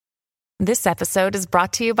This episode is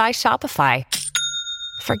brought to you by Shopify.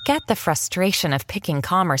 Forget the frustration of picking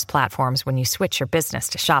commerce platforms when you switch your business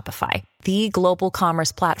to Shopify, the global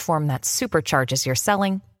commerce platform that supercharges your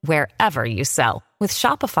selling wherever you sell. With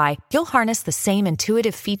Shopify, you'll harness the same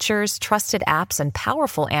intuitive features, trusted apps, and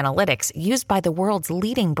powerful analytics used by the world's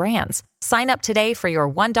leading brands. Sign up today for your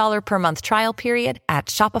 $1 per month trial period at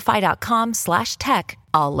shopify.com/tech,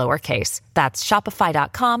 all lowercase. That's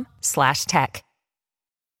shopify.com/tech.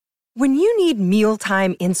 When you need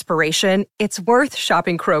mealtime inspiration, it's worth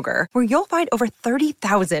shopping Kroger, where you'll find over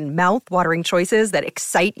 30,000 mouth-watering choices that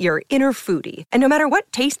excite your inner foodie. And no matter what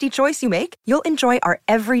tasty choice you make, you'll enjoy our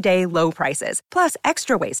everyday low prices, plus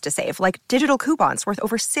extra ways to save, like digital coupons worth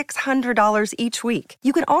over $600 each week.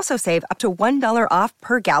 You can also save up to $1 off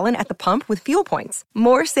per gallon at the pump with fuel points.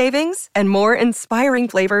 More savings and more inspiring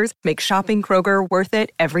flavors make shopping Kroger worth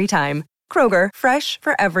it every time. Kroger, fresh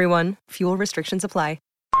for everyone. Fuel restrictions apply.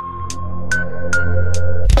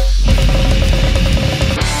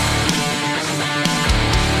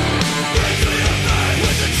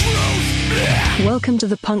 Welcome to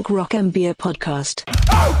the Punk Rock and Beer Podcast.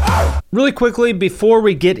 Really quickly, before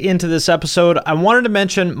we get into this episode, I wanted to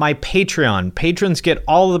mention my Patreon. Patrons get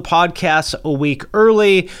all of the podcasts a week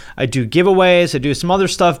early. I do giveaways, I do some other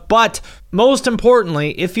stuff, but most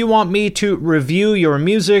importantly, if you want me to review your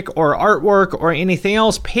music or artwork or anything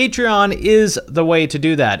else, Patreon is the way to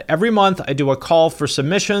do that. Every month, I do a call for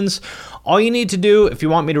submissions. All you need to do, if you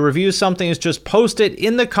want me to review something, is just post it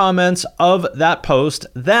in the comments of that post.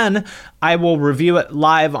 Then I will review it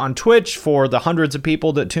live on Twitch for the hundreds of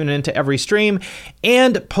people that tune into every stream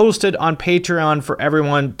and post it on Patreon for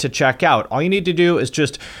everyone to check out. All you need to do is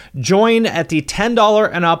just join at the $10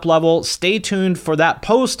 and up level. Stay tuned for that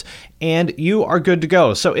post and you are good to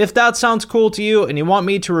go. So if that sounds cool to you and you want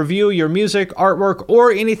me to review your music, artwork,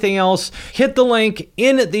 or anything else, hit the link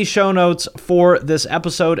in the show notes for this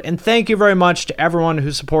episode. And thank you very much to everyone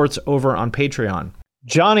who supports over on Patreon.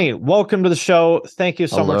 Johnnie, welcome to the show. Thank you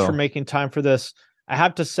so much for making time for this. I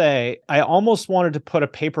have to say, I almost wanted to put a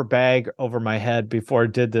paper bag over my head before I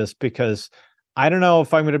did this because I don't know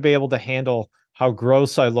if I'm going to be able to handle how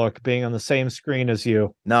gross I look being on the same screen as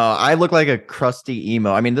you. No, I look like a crusty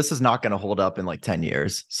emo. I mean, this is not going to hold up in like 10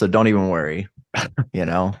 years. So don't even worry. You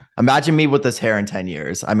know, imagine me with this hair in 10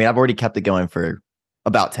 years. I mean, I've already kept it going for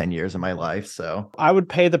about 10 years of my life. So I would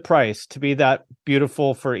pay the price to be that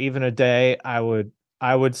beautiful for even a day. I would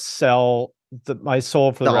sell my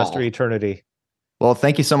soul for the rest of eternity. Well,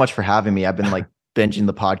 thank you so much for having me. I've been like binging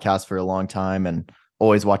the podcast for a long time and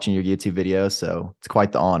always watching your YouTube videos. So it's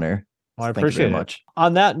quite the honor. Well, I appreciate it. Much.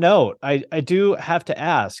 On that note, I do have to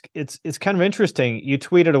ask, it's kind of interesting. You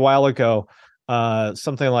tweeted a while ago,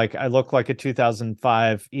 something like, I look like a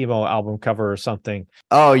 2005 emo album cover or something.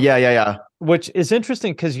 Oh, yeah. Which is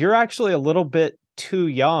interesting because you're actually a little bit too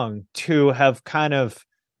young to have kind of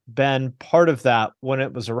been part of that when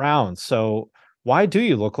it was around. So why do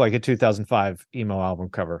you look like a 2005 emo album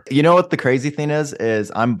cover? You know what the crazy thing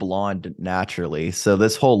is I'm blonde naturally. So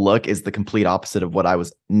this whole look is the complete opposite of what I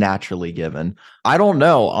was naturally given. I don't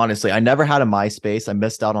know, honestly. I never had a MySpace. I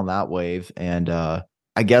missed out on that wave. And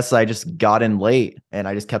I guess I just got in late and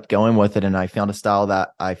I just kept going with it. And I found a style that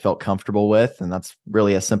I felt comfortable with. And that's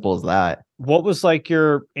really as simple as that. What was like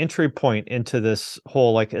your entry point into this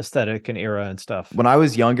whole like aesthetic and era and stuff? When I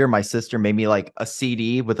was younger, my sister made me like a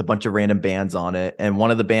CD with a bunch of random bands on it. And one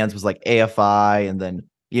of the bands was like AFI and then,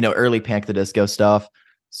 you know, early Panic! The Disco stuff.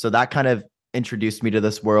 So that kind of introduced me to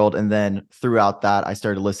this world. And then throughout that, I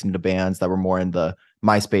started listening to bands that were more in the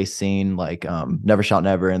MySpace scene, like Never Shout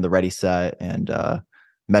Never and the Ready Set and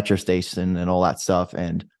Metro Station and all that stuff.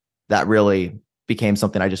 And that really became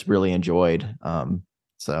something I just really enjoyed.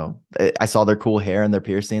 So I saw their cool hair and their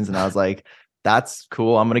piercings and I was like, that's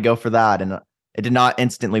cool. I'm going to go for that. And it did not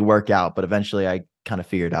instantly work out, but eventually I kind of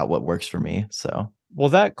figured out what works for me. So, well,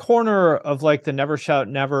 that corner of like the Never Shout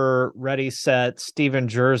Never, Ready Set, Steven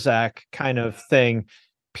Jerzak kind of thing,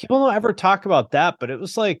 people don't ever talk about that, but it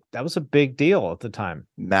was like, that was a big deal at the time.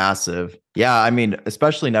 Massive. Yeah. I mean,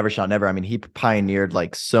 especially Never Shout Never. I mean, he pioneered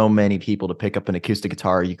like so many people to pick up an acoustic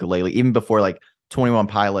guitar, or ukulele, even before like 21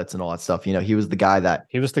 Pilots and all that stuff. You know, he was the guy.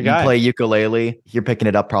 You play ukulele, you're picking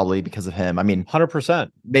it up probably because of him. I mean, 100%.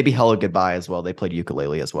 Maybe Hello Goodbye as well. They played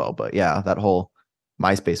ukulele as well. But yeah, that whole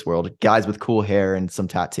MySpace world, guys with cool hair and some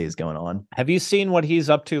tattoos going on. Have you seen what he's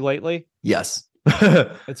up to lately? Yes.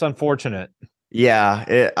 It's unfortunate.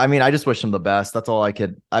 Yeah. I mean, I just wish him the best. That's all I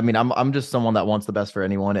could. I mean, I'm just someone that wants the best for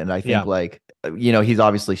anyone. And I think like, you know, he's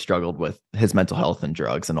obviously struggled with his mental health and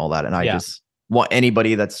drugs and all that. And I just want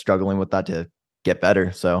anybody that's struggling with that to get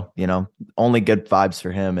better. So, you know, only good vibes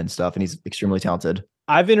for him and stuff. And he's extremely talented.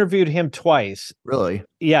 I've interviewed him twice. Really?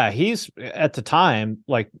 Yeah, he's at the time,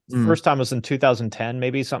 like Mm. first time was in 2010,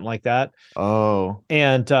 maybe something like that. Oh,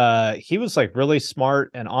 And he was like really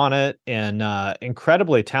smart and on it and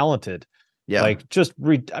incredibly talented. yeah. Like just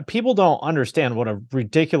people don't understand what a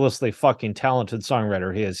ridiculously fucking talented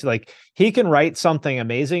songwriter he is. Like he can write something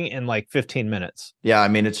amazing in like 15 minutes. Yeah, I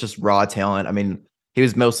mean, it's just raw talent. I mean, he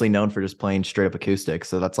was mostly known for just playing straight up acoustic.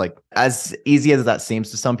 So that's like, as easy as that seems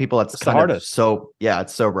to some people, that's It's the kind of hardest. so, yeah,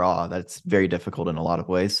 it's so raw that it's very difficult in a lot of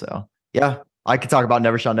ways. So yeah, I could talk about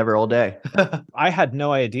Never Shall Never all day. I had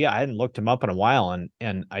no idea. I hadn't looked him up in a while,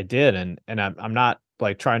 and I did, and I'm not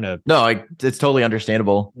like trying to No, it's totally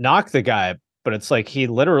understandable. knock the guy, but it's like he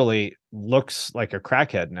literally looks like a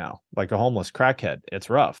crackhead now, like a homeless crackhead. It's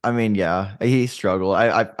rough. I mean, yeah, he struggled.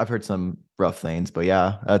 I've heard some rough things, but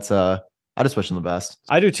yeah, that's I just wish him the best.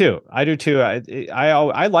 I do too.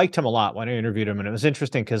 I liked him a lot when I interviewed him, and it was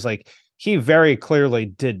interesting because like he very clearly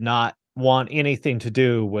did not want anything to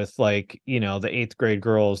do with like, you know, the 8th grade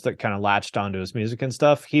girls that kind of latched onto his music and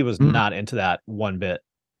stuff. He was Mhm. not into that one bit.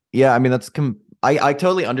 Yeah, I mean, I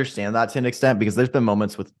totally understand that to an extent because there's been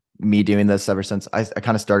moments with me doing this ever since I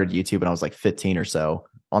kind of started YouTube when I was like 15 or so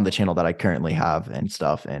on the channel that I currently have and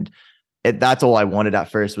stuff. And that's all I wanted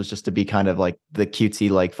at first was just to be kind of like the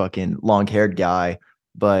cutesy, like fucking long haired guy.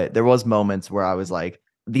 But there was moments where I was like,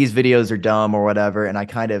 these videos are dumb or whatever. And I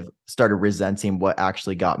kind of started resenting what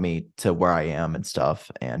actually got me to where I am and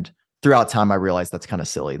stuff. And throughout time, I realized that's kind of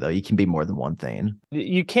silly though. You can be more than one thing.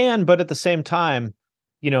 You can, but at the same time,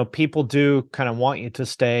 you know, people do kind of want you to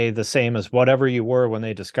stay the same as whatever you were when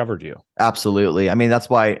they discovered you. Absolutely. I mean,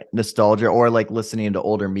 that's why nostalgia or like listening to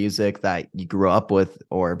older music that you grew up with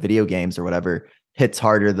or video games or whatever hits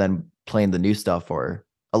harder than playing the new stuff or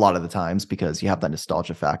a lot of the times because you have that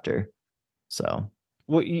nostalgia factor. So,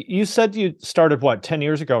 Well, you said you started what, 10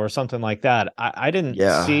 years ago or something like that. I didn't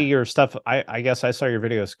yeah. see your stuff. I guess I saw your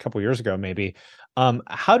videos a couple years ago, maybe.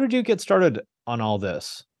 How did you get started on all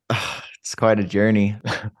this? It's quite a journey.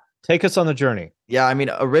 Take us on the journey. Yeah, I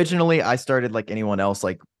mean, originally I started like anyone else.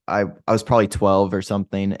 Like I was probably 12 or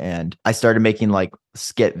something, and I started making like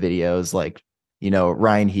skit videos. Like, you know,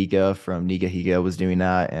 Ryan Higa from Niga Higa was doing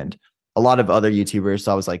that, and a lot of other YouTubers.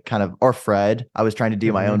 So I was like kind of, or Fred. I was trying to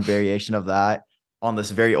do my own variation of that on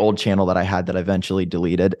this very old channel that I had that I eventually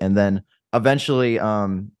deleted. And then eventually,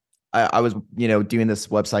 I was, you know, doing this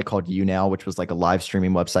website called YouNow, which was like a live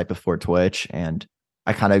streaming website before Twitch, and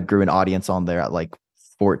I kind of grew an audience on there at like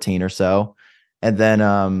 14 or so. And then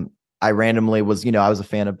I randomly was, you know, I was a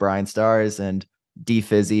fan of Brian Stars and D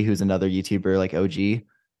Fizzy, who's another YouTuber like OG.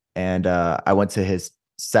 And I went to his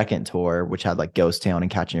second tour, which had like Ghost Town and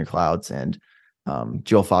Catching Your Clouds and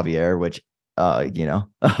Joel Favier, which, you know,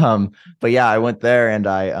 but yeah, I went there and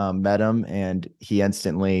I met him, and he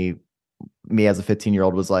instantly, me as a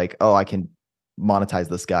 15-year-old was like, oh, I can monetize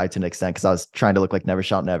this guy to an extent. Cause I was trying to look like Never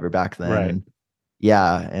Shout Never back then. Right. And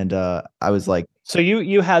yeah. And I was like, so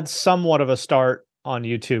you had somewhat of a start on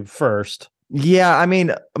YouTube first. yeah, I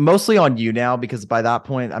mean, mostly on YouNow, because by that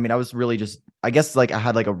point, I mean, I was really just, I guess like I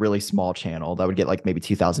had like a really small channel that would get like maybe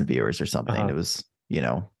 2,000 viewers or something. It was, you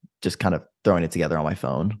know, just kind of throwing it together on my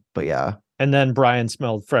phone. But yeah. And then Brian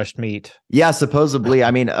smelled fresh meat. Yeah, supposedly.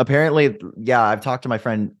 I mean, apparently, yeah, I've talked to my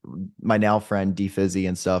friend, my now friend D Fizzy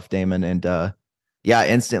and stuff, Damon, and yeah,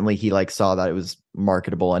 instantly he like saw that it was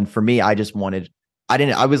marketable. And for me, I just wanted,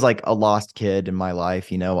 I was like a lost kid in my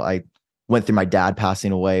life. You know, I went through my dad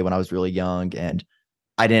passing away when I was really young, and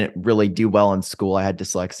I didn't really do well in school. I had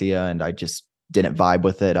dyslexia and I just didn't vibe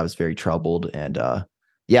with it. I was very troubled. And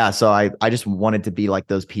yeah, so I just wanted to be like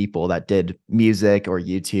those people that did music or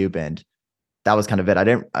YouTube, and that was kind of it. I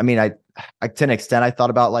to an extent I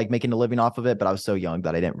thought about like making a living off of it, but I was so young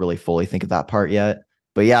that I didn't really fully think of that part yet.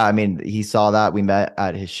 But yeah, I mean, he saw that, we met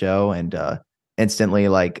at his show, and instantly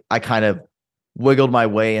like I kind of wiggled my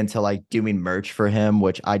way into like doing merch for him,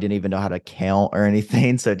 which I didn't even know how to count or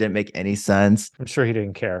anything. So it didn't make any sense. I'm sure he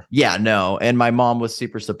didn't care. Yeah, no. And my mom was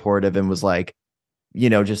super supportive and was like, you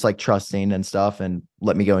know, just like trusting and stuff, and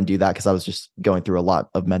let me go and do that because I was just going through a lot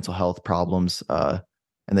of mental health problems.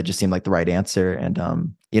 And that just seemed like the right answer. And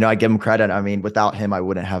you know, I give him credit. I mean, without him, I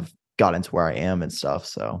wouldn't have gotten to where I am and stuff.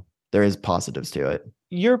 So there is positives to it.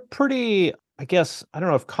 You're pretty, I guess, I don't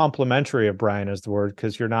know if complimentary of Brian is the word,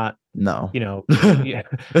 because you're not, No, you know, yeah,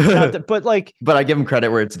 but like, but I give him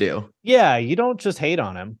credit where it's due. Yeah, you don't just hate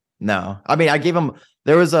on him. No, I mean, I gave him,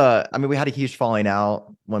 we had a huge falling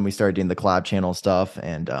out when we started doing the collab channel stuff.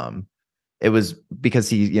 And it was because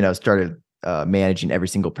he, you know, started managing every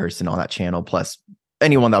single person on that channel, plus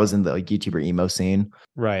anyone that was in the like, YouTuber emo scene.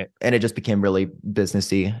 Right. And it just became really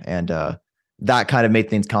businessy. And that kind of made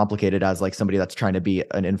things complicated as like somebody that's trying to be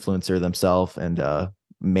an influencer themselves and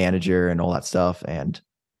manager and all that stuff. And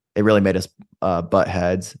it really made us butt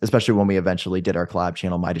heads, especially when we eventually did our collab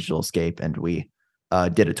channel, My Digital Escape. And we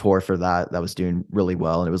did a tour for that was doing really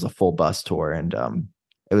well. And it was a full bus tour. And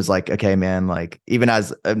it was like, okay, man, like even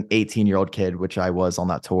as an 18-year-old kid, which I was on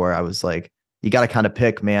that tour, I was like, you got to kind of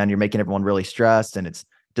pick, man. You're making everyone really stressed and it's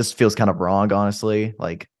just feels kind of wrong, honestly.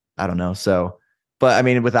 Like, I don't know. So, but I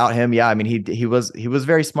mean, without him, yeah, I mean, he was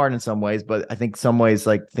very smart in some ways, but I think some ways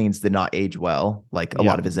like things did not age well, like a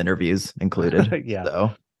lot of his interviews included. Yeah.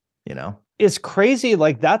 So, you know, it's crazy.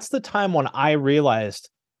 Like that's the time when I realized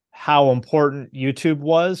how important YouTube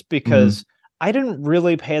was, because I didn't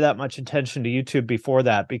really pay that much attention to YouTube before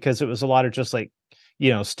that, because it was a lot of just like,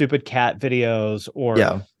 stupid cat videos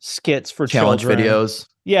or skits for challenge children. videos.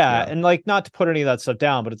 Yeah. And like, not to put any of that stuff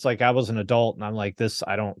down, but it's like, I was an adult and I'm like,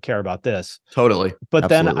 I don't care about this. Totally. But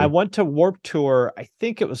Absolutely. then I went to Warped Tour. I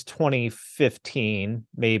think it was 2015,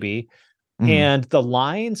 maybe. And the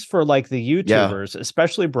lines for like the YouTubers,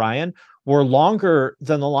 especially Brian, were longer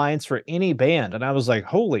than the lines for any band. And I was like,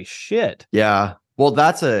 holy shit. Yeah. Well,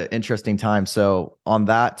 that's an interesting time. So on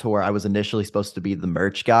that tour, I was initially supposed to be the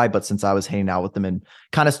merch guy, but since I was hanging out with them and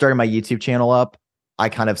kind of starting my YouTube channel up, I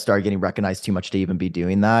kind of started getting recognized too much to even be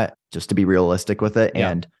doing that, just to be realistic with it. Yeah.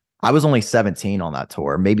 And I was only 17 on that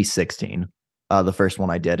tour, maybe 16, the first one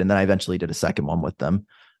I did. And then I eventually did a second one with them.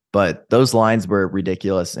 But those lines were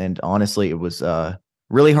ridiculous. And honestly, it was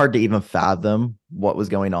really hard to even fathom what was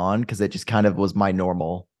going on, because it just kind of was my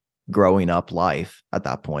normal growing up life at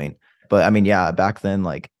that point. But I mean, yeah, back then,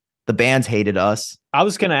 like the bands hated us. I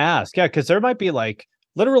was going to ask. Yeah, because there might be like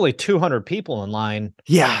literally 200 people in line.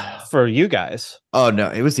 Yeah. For you guys. Oh, no,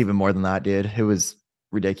 it was even more than that, dude. It was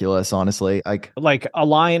ridiculous, honestly. Like a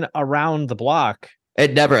line around the block.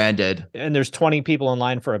 It never ended. And there's 20 people in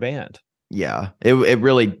line for a band. Yeah, it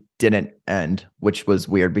really didn't end, which was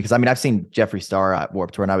weird, because I mean, I've seen Jeffree Star at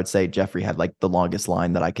Warped Tour, and I would say Jeffree had like the longest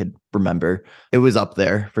line that I could remember. It was up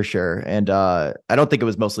there for sure. And I don't think it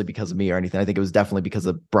was mostly because of me or anything. I think it was definitely because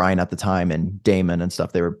of Brian at the time and Damon and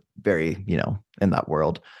stuff. They were very, in that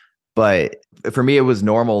world. But for me, it was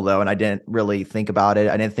normal though. And I didn't really think about it.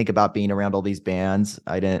 I didn't think about being around all these bands.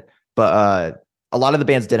 But a lot of the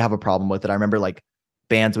bands did have a problem with it. I remember like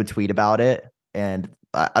bands would tweet about it, and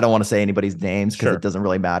I don't want to say anybody's names because it doesn't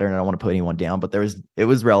really matter, and I don't want to put anyone down, but it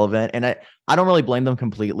was relevant, and I don't really blame them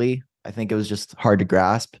completely. I think it was just hard to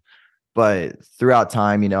grasp, but throughout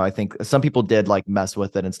time, I think some people did like mess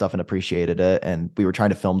with it and stuff and appreciated it. And we were trying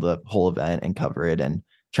to film the whole event and cover it and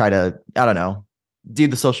try to, I don't know, do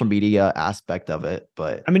the social media aspect of it.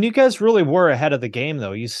 But I mean, you guys really were ahead of the game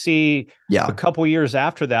though. You see, a couple years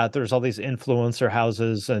after that, there's all these influencer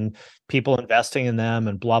houses and people investing in them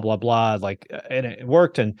and blah, blah, blah. Like, and it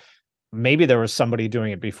worked. And maybe there was somebody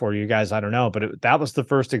doing it before you guys. I don't know, but that was the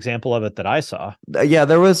first example of it that I saw. Yeah,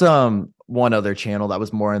 there was one other channel that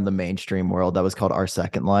was more in the mainstream world that was called Our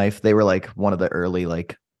Second Life. They were like one of the early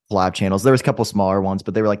like collab channels. There was a couple smaller ones,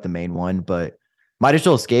 but they were like the main one. But My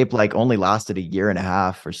Digital Escape like only lasted a year and a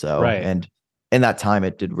half or so. Right. And in that time,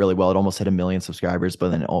 it did really well. It almost hit 1 million subscribers, but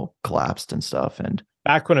then it all collapsed and stuff. And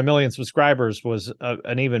back when 1 million subscribers was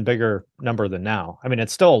an even bigger number than now. I mean,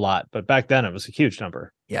 it's still a lot, but back then it was a huge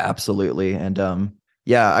number. Yeah, absolutely. And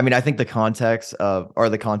yeah, I mean, I think the context or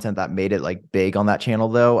the content that made it like big on that channel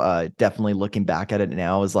though, definitely looking back at it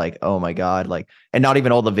now is like, oh my God, like, and not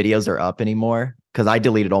even all the videos are up anymore, because I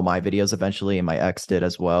deleted all my videos eventually, and my ex did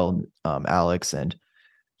as well, Alex, and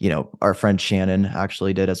our friend Shannon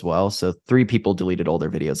actually did as well. So 3 people deleted all their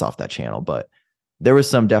videos off that channel, but there was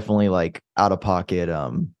some definitely like out of pocket.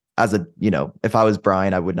 As a, if I was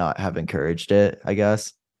Brian, I would not have encouraged it, I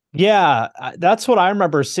guess. Yeah, that's what I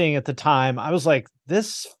remember seeing at the time. I was like,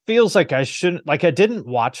 this feels like I shouldn't, like, I didn't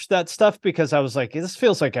watch that stuff because I was like, this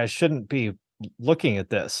feels like I shouldn't be looking at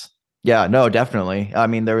this. Yeah, no, definitely. I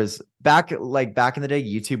mean, there was back in the day,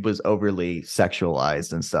 YouTube was overly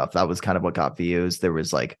sexualized and stuff. That was kind of what got views. There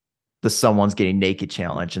was like the someone's getting naked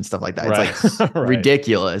challenge and stuff like that. Right. It's like right.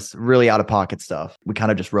 ridiculous, really out of pocket stuff. We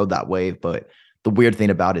kind of just rode that wave. But the weird thing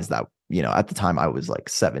about it is that, at the time I was like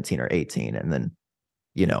 17 or 18, and then,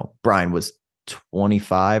 Brian was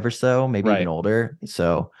 25 or so, maybe even older.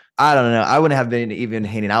 So I don't know. I wouldn't have been even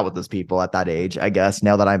hanging out with those people at that age, I guess.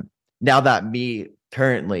 Now that me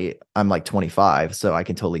currently, I'm like 25, so I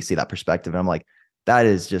can totally see that perspective. And I'm like, that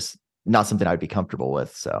is just not something I'd be comfortable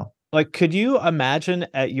with. So like, could you imagine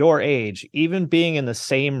at your age, even being in the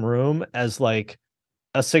same room as like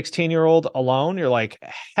a 16-year-old alone? You're like,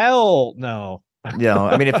 hell no.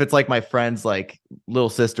 I mean, if it's like my friend's like little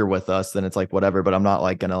sister with us, then it's like whatever, but I'm not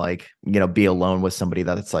like gonna like, be alone with somebody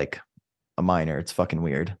that it's like a minor. It's fucking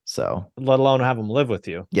weird. So let alone have them live with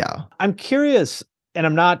you. yeah. I'm curious, and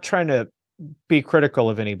I'm not trying to be critical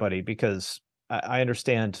of anybody because I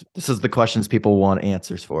understand. This is the questions people want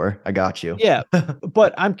answers for. I got you. Yeah.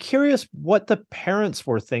 But I'm curious what the parents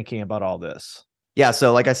were thinking about all this. Yeah.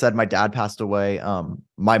 So like I said, my dad passed away.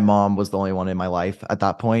 My mom was the only one in my life at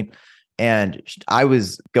that point. And I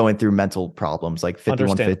was going through mental problems like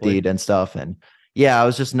 5150 and stuff. And yeah, I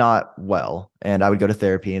was just not well. And I would go to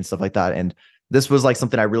therapy and stuff like that. And this was like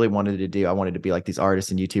something I really wanted to do. I wanted to be like these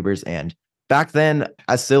artists and YouTubers. And back then,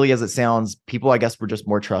 as silly as it sounds, people, I guess, were just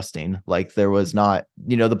more trusting. Like there was not,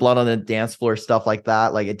 the blood on the dance floor, stuff like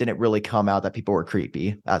that. Like it didn't really come out that people were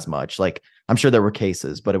creepy as much. Like I'm sure there were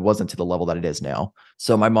cases, but it wasn't to the level that it is now.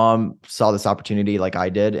 So my mom saw this opportunity like I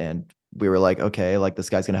did. And we were like, okay, like this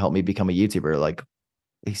guy's going to help me become a YouTuber. Like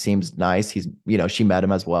he seems nice. He's, she met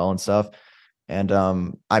him as well and stuff. And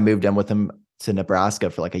I moved in with him to Nebraska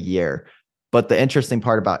for like a year. But the interesting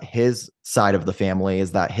part about his side of the family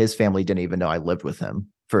is that his family didn't even know I lived with him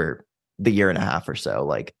for the year and a half or so.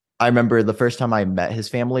 Like I remember the first time I met his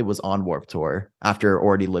family was on Warped Tour after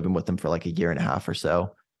already living with him for like a year and a half or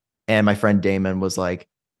so. And my friend Damon was like,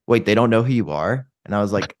 wait, they don't know who you are? And I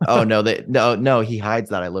was like, oh no, no, he hides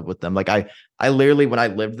that I live with them. Like I literally, when I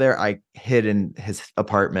lived there, I hid in his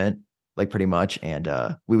apartment, like pretty much. And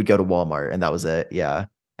we would go to Walmart and that was it. Yeah.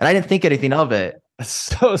 And I didn't think anything of it.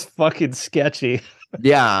 So fucking sketchy.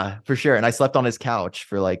 Yeah, for sure. And I slept on his couch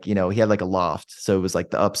for like, he had like a loft. So it was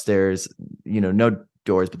like the upstairs, no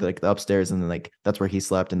doors, but like the upstairs. And then like, that's where he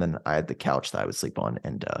slept. And then I had the couch that I would sleep on.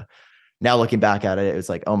 And now looking back at it, it was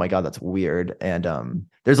like, oh my God, that's weird. And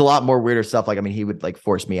there's a lot more weirder stuff. Like, I mean, he would like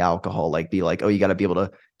force me alcohol, like be like, oh, you got to be able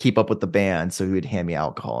to keep up with the band. So he would hand me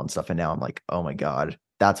alcohol and stuff. And now I'm like, oh my God,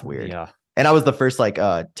 that's weird. Yeah. And I was the first like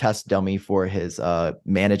test dummy for his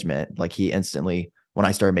management. Like he instantly, when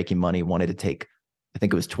I started making money, wanted to take, I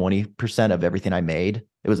think it was 20% of everything I made.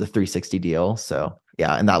 It was a 360 deal. So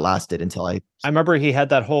yeah. And that lasted until I remember he had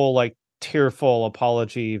that whole like tearful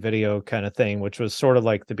apology video kind of thing, which was sort of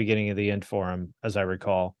like the beginning of the end for him, as I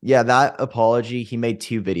recall. Yeah, that apology, he made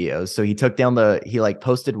 2 videos. So he took down he like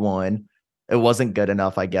posted one. It wasn't good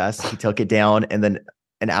enough, I guess. He took it down and then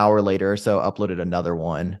an hour later or so uploaded another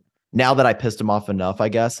one. Now that I pissed him off enough, I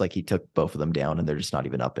guess, like he took both of them down and they're just not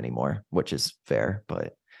even up anymore, which is fair.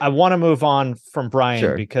 But I want to move on from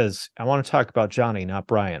Brian because I want to talk about Johnnie, not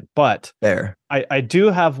Brian. But fair. I do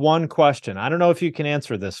have one question. I don't know if you can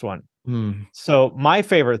answer this one. So my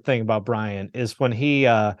favorite thing about Brian is when he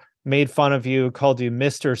made fun of you, called you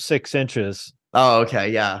Mr. 6 inches. Oh, okay.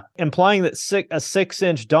 Yeah. Implying that a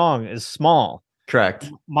 6-inch dong is small. Correct.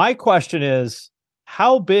 My question is,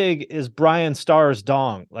 how big is Brian Starr's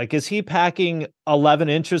dong? Like, is he packing 11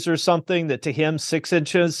 inches or something that to him 6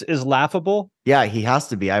 inches is laughable? Yeah, he has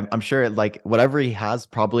to be. I'm sure like whatever he has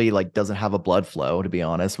probably like doesn't have a blood flow, to be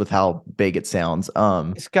honest, with how big it sounds.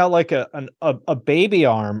 He's got like a baby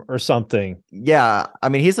arm or something. Yeah. I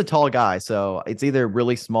mean, he's a tall guy, so it's either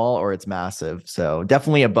really small or it's massive. So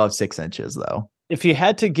definitely above 6 inches though. If you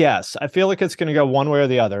had to guess, I feel like it's going to go one way or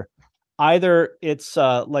the other. Either it's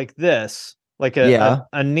like this, like a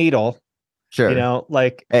needle. Sure.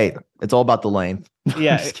 Like, hey, it's all about the length.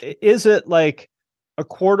 Yeah. Is it like a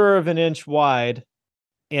 1/4 of an inch wide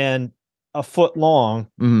and a foot long,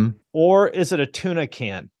 or is it a tuna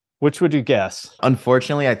can? Which would you guess?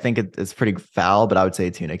 Unfortunately, I think it's pretty foul, but I would say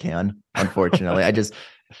a tuna can. Unfortunately, I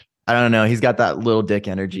don't know. He's got that little dick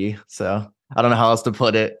energy, so I don't know how else to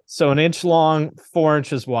put it. So 1 inch long, 4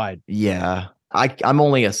 inches wide. Yeah, I'm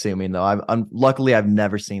only assuming though. I'm luckily I've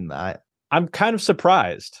never seen that. I'm kind of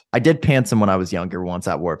surprised. I did pants him when I was younger once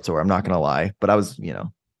at Warped Tour. I'm not gonna lie, but I was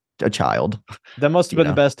a child. That must have been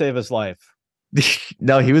the best day of his life.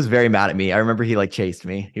 No, he was very mad at me. I remember he like chased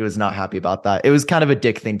me. He was not happy about that. It was kind of a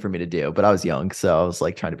dick thing for me to do, but I was young, so I was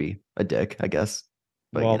like trying to be a dick, I guess.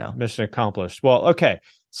 But well, mission accomplished. Well, okay.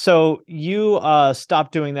 So you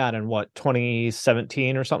stopped doing that in what,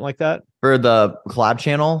 2017 or something like that? For the collab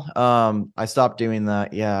channel, I stopped doing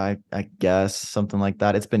that. Yeah, I guess something like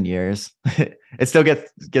that. It's been years. It still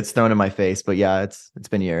gets thrown in my face, but yeah, it's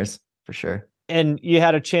been years for sure. And you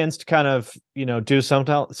had a chance to kind of, do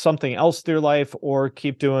something else through your life or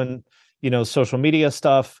keep doing, social media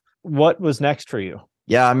stuff. What was next for you?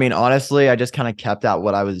 Yeah, I mean, honestly, I just kind of kept at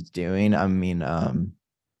what I was doing. I mean,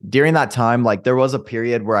 during that time, like there was a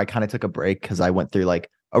period where I kind of took a break because I went through like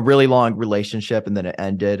a really long relationship and then it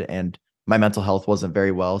ended and my mental health wasn't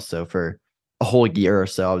very well. So for a whole year or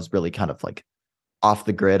so, I was really kind of like off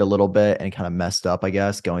the grid a little bit and kind of messed up, I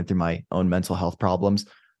guess, going through my own mental health problems.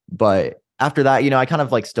 But after that, I kind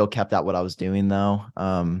of like still kept at what I was doing though.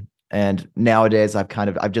 And nowadays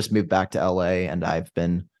I've just moved back to LA, and I've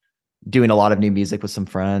been doing a lot of new music with some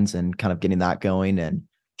friends and kind of getting that going and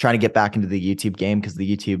trying to get back into the YouTube game, because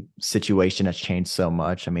the YouTube situation has changed so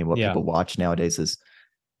much. I mean, what people watch nowadays is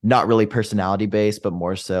not really personality based, but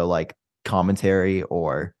more so like commentary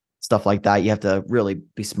or stuff like that. You have to really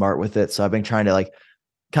be smart with it. So I've been trying to like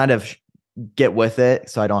kind of get with it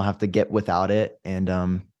so I don't have to get without it,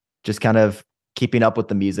 and just kind of keeping up with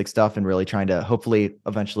the music stuff and really trying to hopefully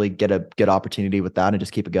eventually get a good opportunity with that and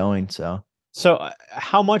just keep it going. So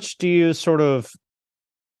how much do you sort of,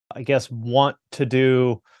 I guess, want to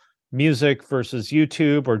do music versus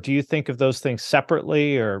YouTube, or do you think of those things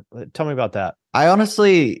separately, or tell me about that? I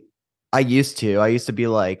used to be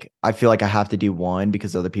like, I feel like I have to do one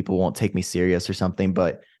because other people won't take me serious or something,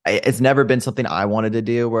 but it's never been something I wanted to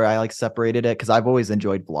do where I like separated it, because I've always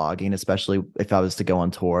enjoyed vlogging, especially if I was to go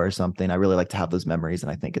on tour or something. I really like to have those memories,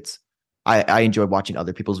 and I think I enjoy watching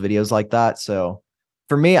other people's videos like that. So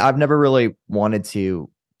for me, I've never really wanted to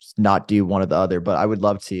not do one or the other, but I would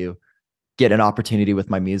love to get an opportunity with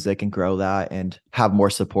my music and grow that and have more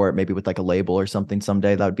support, maybe with like a label or something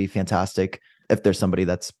someday. That would be fantastic if there's somebody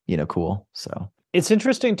that's, cool. So it's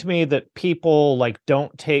interesting to me that people like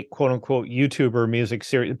don't take quote unquote YouTuber music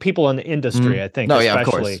serious. People in the industry, I think, no, especially, yeah, of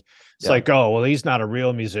course. It's like, oh, well, he's not a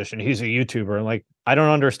real musician. He's a YouTuber. And like, I don't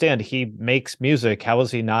understand. He makes music. How is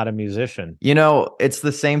he not a musician? It's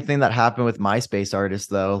the same thing that happened with MySpace artists,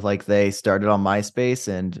 though. Like, they started on MySpace,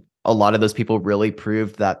 and a lot of those people really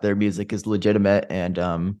proved that their music is legitimate.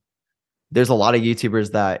 And there's a lot of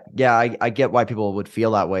YouTubers that, I get why people would feel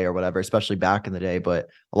that way or whatever, especially back in the day. But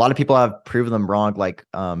a lot of people have proven them wrong, like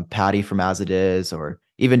Patty from As It Is, or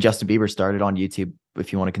even Justin Bieber started on YouTube,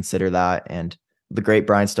 if you want to consider that. And the great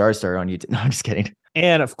Brian Starr started on YouTube. No, I'm just kidding.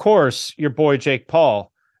 And of course, your boy Jake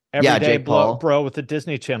Paul. Everyday Jake Paul, bro with the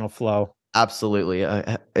Disney Channel flow. Absolutely.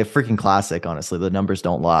 A freaking classic, honestly. The numbers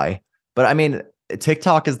don't lie. But I mean,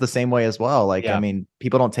 TikTok is the same way as well. Like, I mean,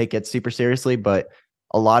 people don't take it super seriously, but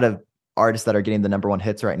a lot of artists that are getting the #1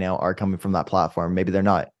 hits right now are coming from that platform. Maybe they're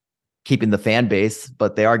not keeping the fan base,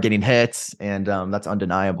 but they are getting hits, and that's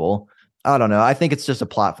undeniable. I don't know. I think it's just a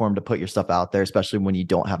platform to put your stuff out there, especially when you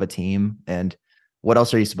don't have a team. And what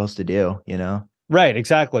else are you supposed to do, Right,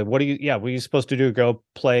 exactly. What are you supposed to do? Go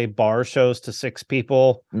play bar shows to 6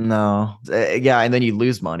 people? No. And then you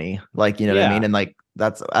lose money. Like, what I mean? And like,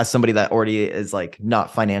 that's, as somebody that already is like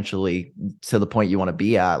not financially to the point you want to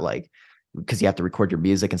be at, like, because you have to record your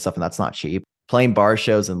music and stuff, and that's not cheap. Playing bar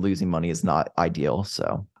shows and losing money is not ideal.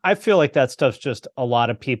 So I feel like that stuff's just a lot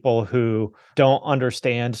of people who don't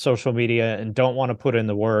understand social media and don't want to put in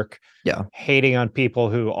the work. Yeah. Hating on people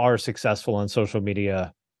who are successful on social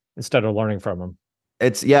media instead of learning from them.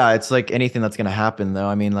 It's like anything that's going to happen, though.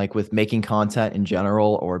 I mean, like with making content in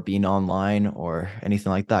general or being online or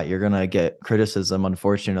anything like that, you're going to get criticism,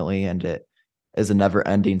 unfortunately, and it is a never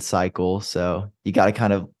ending cycle. So you got to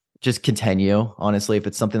kind of just continue, honestly. If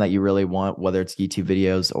it's something that you really want, whether it's YouTube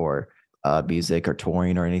videos or music or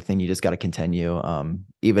touring or anything, you just got to continue.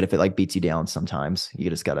 Even if it like beats you down sometimes, you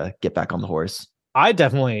just got to get back on the horse. I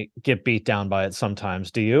definitely get beat down by it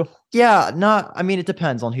sometimes. Do you? Yeah, I mean, it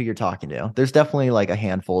depends on who you're talking to. There's definitely like a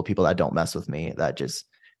handful of people that don't mess with me, that just,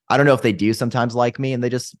 I don't know if they do sometimes like me and they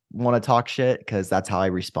just want to talk shit because that's how I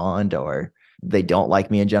respond, or they don't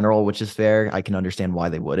like me in general, which is fair. I can understand why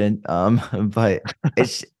they wouldn't. But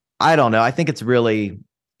I don't know. I think it's really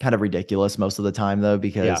kind of ridiculous most of the time, though,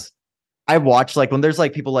 because I watch like when there's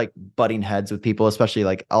like people like butting heads with people, especially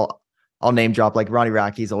like I'll name drop, like Ronnie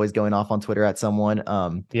Racky's always going off on Twitter at someone.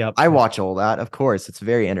 I watch all that. Of course, it's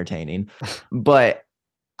very entertaining, but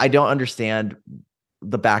I don't understand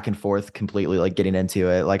the back and forth completely, like getting into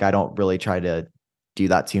it. Like, I don't really try to do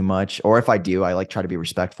that too much. Or if I do, I like try to be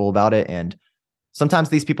respectful about it. And sometimes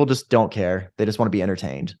these people just don't care. They just want to be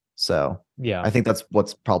entertained. So I think that's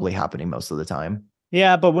what's probably happening most of the time.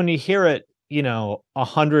 Yeah. But when you hear it,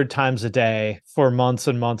 100 times a day for months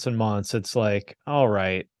and months and months, it's like, all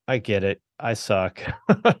right, I get it. I suck.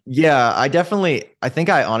 Yeah, I think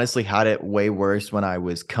I honestly had it way worse when I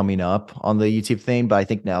was coming up on the YouTube thing. But I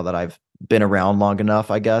think now that I've been around long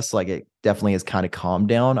enough, I guess, like, it definitely has kind of calmed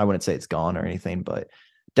down. I wouldn't say it's gone or anything, but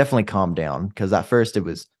definitely calmed down. Because at first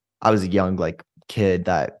I was a young like kid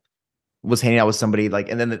that was hanging out with somebody, like,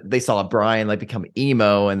 and then they saw Brian like become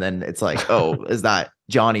emo, and then it's like, oh, is that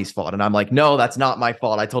Johnny's fault? And I'm like, no, that's not my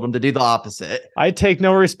fault. I told him to do the opposite. I take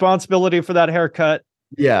no responsibility for that haircut.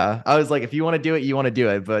 Yeah, I was like, if you want to do it, you want to do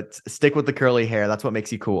it, but stick with the curly hair. That's what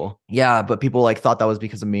makes you cool. Yeah, but people like thought that was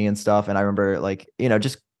because of me and stuff. And I remember like,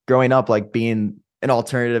 just growing up, like being an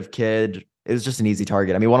alternative kid, it was just an easy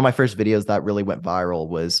target. I mean, one of my first videos that really went viral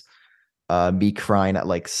was me crying at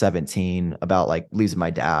like 17 about like losing my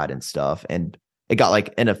dad and stuff. And it got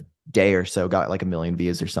like in a day or so, got like 1 million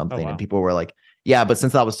views or something. Oh, wow. And people were like, yeah, but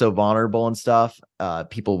since that was so vulnerable and stuff,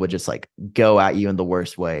 people would just like go at you in the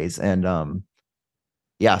worst ways. And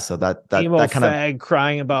yeah, so that Emo kind fag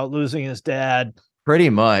crying about losing his dad. pretty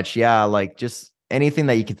much, yeah, like just anything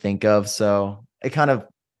that you could think of. So it kind of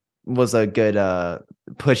was a good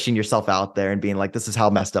pushing yourself out there and being like, this is how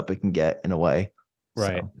messed up it can get in a way.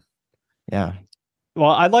 Right. So, yeah.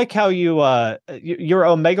 Well, I like how your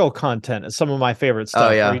Omegle content is some of my favorite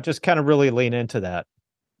stuff. yeah. Where you just kind of really lean into that.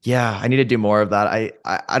 Yeah, I need to do more of that.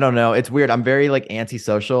 I don't know. It's weird. I'm very like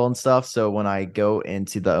antisocial and stuff. So when I go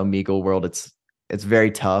into the Omegle world, it's very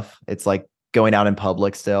tough. It's like going out in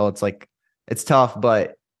public still. It's like it's tough,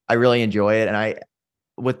 but I really enjoy it. And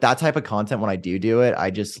with that type of content, when I do it, I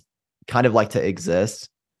just kind of like to exist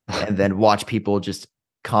and then watch people just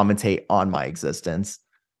commentate on my existence.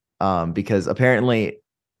 Because apparently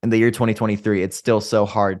in the year 2023, it's still so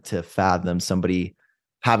hard to fathom somebody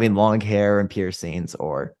having long hair and piercings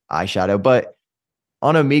or eyeshadow. But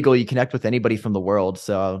on Omegle, you connect with anybody from the world.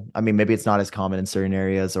 So, I mean, maybe it's not as common in certain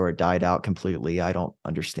areas or it died out completely. I don't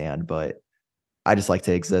understand, but I just like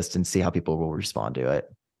to exist and see how people will respond to it.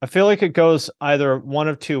 I feel like it goes either one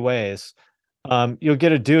of two ways. You'll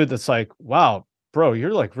get a dude that's like, wow, bro,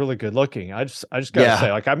 you're like really good looking. I just gotta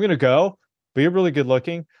say, like, I'm going to go, but you're really good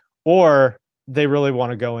looking. Or they really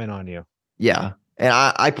want to go in on you. Yeah. And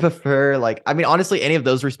I prefer like, I mean, honestly, any of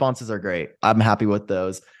those responses are great. I'm happy with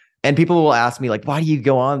those. And people will ask me like, why do you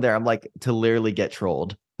go on there? I'm like, to literally get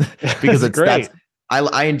trolled because it's great.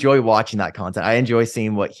 I enjoy watching that content. I enjoy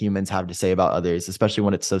seeing what humans have to say about others, especially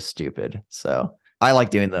when it's so stupid. So I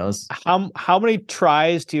like doing those. How many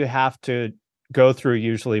tries do you have to go through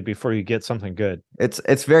usually before you get something good?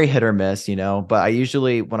 It's very hit or miss, you know, but I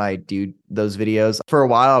usually, when I do those videos, for a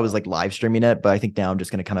while I was like live streaming it, but I think now I'm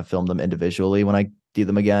just going to kind of film them individually when I do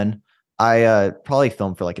them again. I probably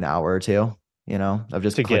film for like an hour or two, you know, of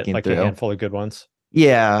just to get like through a handful of good ones.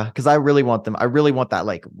 Yeah, because I really want them. I really want that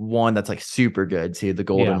like one that's like super good too, the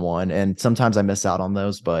golden one. And sometimes I miss out on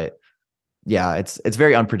those, but yeah, it's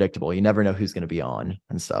very unpredictable. You never know who's going to be on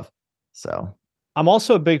and stuff. So I'm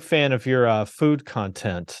also a big fan of your food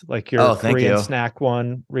content, like your Korean snack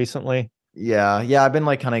one recently. Yeah. I've been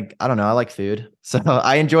like kind of, I don't know. I like food. So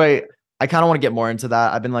I kind of want to get more into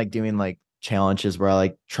that. I've been like doing like challenges where I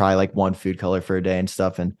like try like one food color for a day and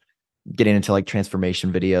stuff, and getting into like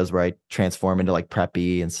transformation videos where I transform into like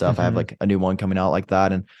preppy and stuff. I have like a new one coming out like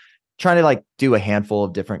that, and trying to like do a handful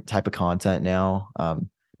of different type of content now.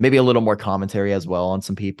 Maybe a little more commentary as well on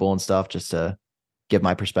some people and stuff, just to give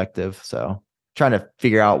my perspective. So trying to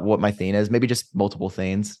figure out what my theme is, maybe just multiple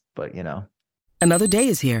things, but you know. Another day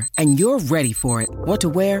is here and you're ready for it. What to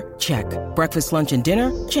wear? Check. Breakfast, lunch, and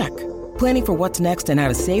dinner? Check. Planning for what's next and how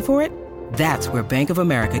to save for it? That's where Bank of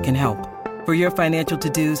America can help. For your financial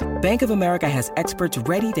to-dos, Bank of America has experts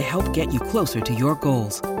ready to help get you closer to your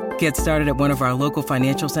goals. Get started at one of our local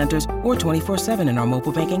financial centers or 24/7 in our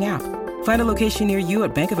mobile banking app. Find a location near you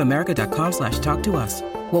at bankofamerica.com/talktous.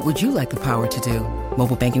 What would you like the power to do?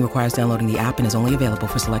 Mobile banking requires downloading the app and is only available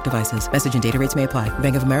for select devices. Message and data rates may apply.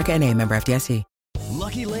 Bank of America NA, member FDIC.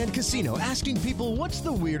 Lucky Land Casino, asking people, what's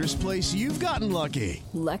the weirdest place you've gotten lucky?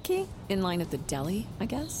 Lucky? In line at the deli, I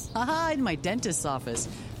guess? Aha, in my dentist's office.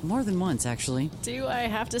 More than once, actually. Do I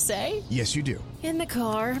have to say? Yes, you do. In the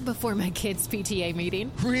car before my kids' PTA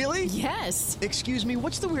meeting. Really? Yes. Excuse me,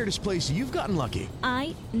 what's the weirdest place you've gotten lucky?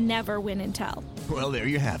 I never win and tell. Well, there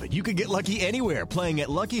you have it. You can get lucky anywhere, playing at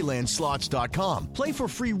LuckyLandSlots.com. Play for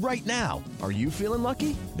free right now. Are you feeling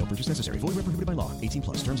lucky? No purchase necessary. Void where prohibited by law.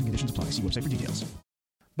 18+. Terms and conditions apply. See website for details.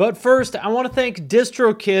 But first, I want to thank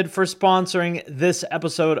DistroKid for sponsoring this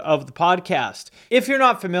episode of the podcast. If you're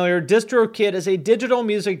not familiar, DistroKid is a digital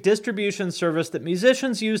music distribution service that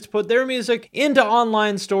musicians use to put their music into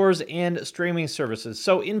online stores and streaming services.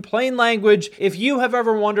 So in plain language, if you have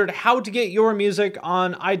ever wondered how to get your music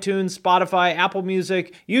on iTunes, Spotify, Apple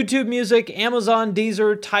Music, YouTube Music, Amazon,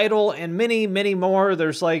 Deezer, Tidal, and many, many more,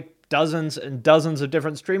 there's like dozens and dozens of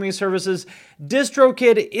different streaming services,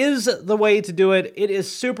 DistroKid is the way to do it. It is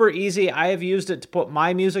super easy. I have used it to put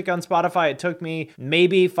my music on Spotify. It took me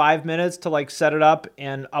maybe 5 minutes to like set it up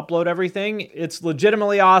and upload everything. It's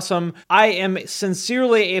legitimately awesome. I am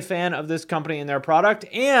sincerely a fan of this company and their product.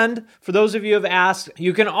 And for those of you who have asked,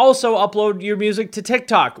 you can also upload your music to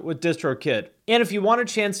TikTok with DistroKid. And if you want a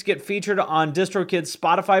chance to get featured on DistroKid's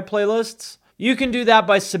Spotify playlists, you can do that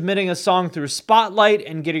by submitting a song through Spotlight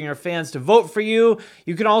and getting your fans to vote for you.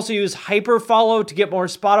 You can also use Hyperfollow to get more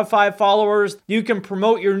Spotify followers. You can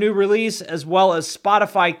promote your new release as well as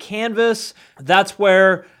Spotify Canvas. That's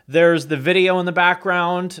where There's the video in the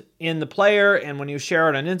background in the player, and when you share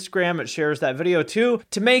it on Instagram, it shares that video too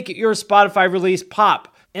to make your Spotify release pop.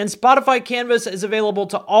 And Spotify Canvas is available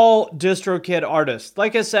to all DistroKid artists.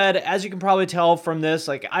 Like I said, as you can probably tell from this,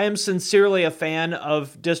 like I am sincerely a fan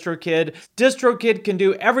of DistroKid. DistroKid can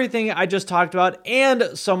do everything I just talked about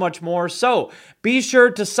and so much more. So be sure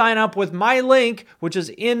to sign up with my link, which is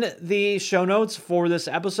in the show notes for this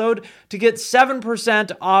episode, to get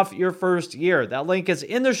 7% off your first year. That link is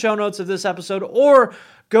in the show notes of this episode, or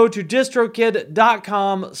go to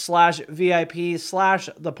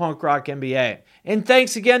distrokid.com/VIP/thepunkrockmba. And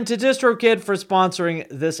thanks again to DistroKid for sponsoring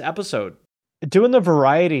this episode. Doing the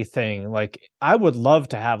variety thing, like I would love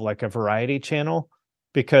to have like a variety channel,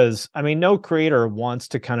 because I mean, no creator wants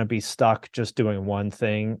to kind of be stuck just doing one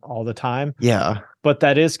thing all the time. Yeah. But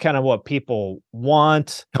that is kind of what people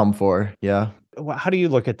want. Come for. Yeah. How do you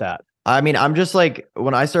look at that? I mean, I'm just like,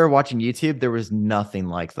 when I started watching YouTube, there was nothing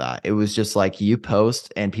like that. It was just like you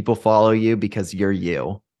post and people follow you because you're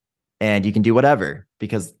you, and you can do whatever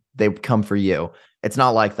because they come for you. It's not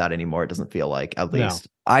like that anymore. It doesn't feel like, at least.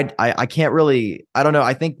 No. I can't really, I don't know.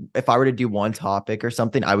 I think if I were to do one topic or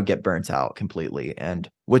something, I would get burnt out completely. And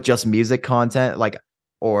with just music content, like,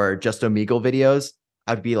 or just Omegle videos,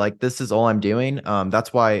 I'd be like, this is all I'm doing.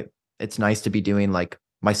 That's why it's nice to be doing like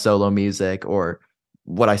my solo music, or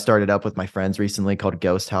what I started up with my friends recently called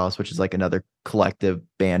Ghost House, which is like another collective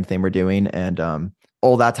band thing we're doing, and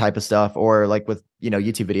all that type of stuff. Or like with,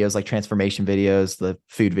 YouTube videos, like transformation videos, the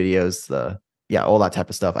food videos, all that type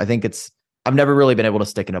of stuff. I think I've never really been able to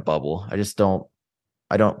stick in a bubble. I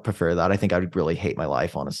don't prefer that. I think I would really hate my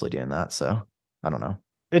life, honestly, doing that. So I don't know.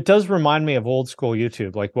 It does remind me of old school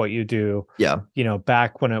YouTube, like what you do. Yeah.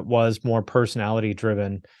 Back when it was more personality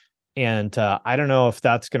driven. And I don't know if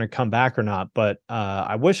that's going to come back or not, but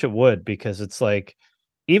I wish it would, because it's like,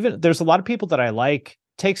 even there's a lot of people that I like.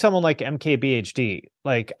 Take someone like MKBHD.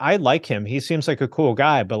 Like, I like him. He seems like a cool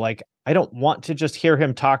guy, but like, I don't want to just hear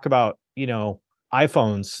him talk about,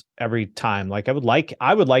 iPhones every time. Like, I would like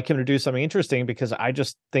him to do something interesting, because I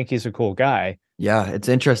just think he's a cool guy. Yeah, it's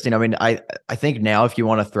interesting. I mean, I think now if you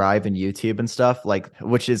want to thrive in YouTube and stuff, like,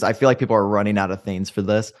 which is, I feel like people are running out of things for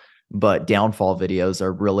this, but downfall videos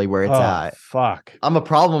are really where it's at. Fuck. I'm a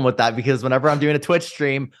problem with that, because whenever I'm doing a Twitch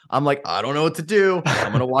stream, I'm like, I don't know what to do.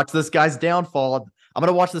 I'm going to watch this guy's downfall. I'm going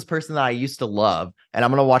to watch this person that I used to love, and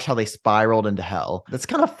I'm going to watch how they spiraled into hell. That's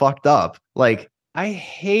kind of fucked up. Like, I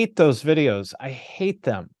hate those videos. I hate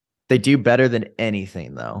them. They do better than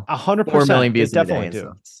anything, though. 100%. 4 million views they a day. Definitely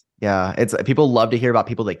do. Yeah. It's people love to hear about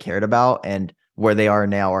people they cared about and where they are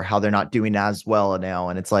now, or how they're not doing as well now.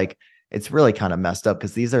 And it's like, it's really kind of messed up,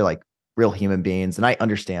 because these are like real human beings. And I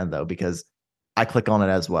understand, though, because I click on it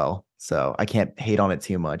as well. So I can't hate on it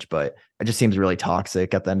too much, but it just seems really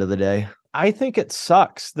toxic at the end of the day. I think it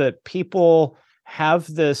sucks that people have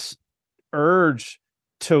this urge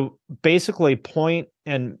to basically point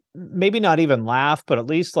and maybe not even laugh, but at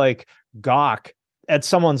least like gawk at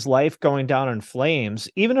someone's life going down in flames,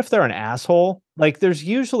 even if they're an asshole. Like, there's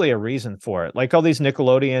usually a reason for it. Like all these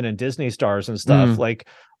Nickelodeon and Disney stars and stuff, like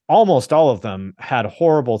almost all of them had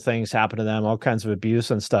horrible things happen to them, all kinds of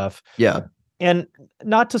abuse and stuff. Yeah. And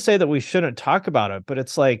not to say that we shouldn't talk about it, but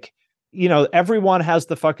it's like, everyone has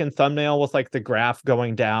the fucking thumbnail with like the graph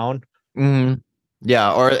going down. Mm-hmm.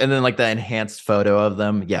 Yeah. And then like the enhanced photo of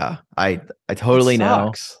them. Yeah. I totally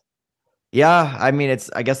know. Yeah. I mean,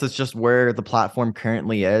 I guess it's just where the platform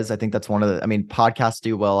currently is. I think that's podcasts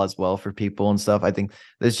do well as well for people and stuff. I think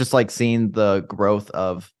it's just like seeing the growth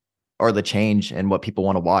or the change in what people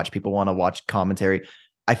want to watch. People want to watch commentary.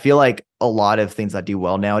 I feel like a lot of things that do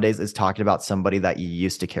well nowadays is talking about somebody that you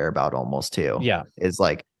used to care about almost too. Yeah. Is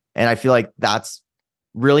like, and I feel like that's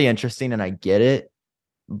really interesting, and I get it,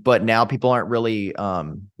 but now people aren't really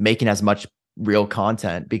making as much real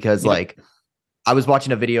content, because like I was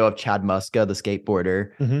watching a video of Chad Muska, the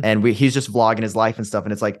skateboarder, and he's just vlogging his life and stuff.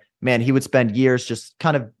 And it's like, man, he would spend years just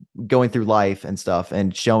kind of going through life and stuff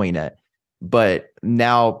and showing it. But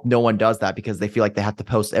now no one does that, because they feel like they have to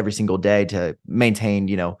post every single day to maintain,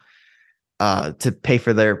 to pay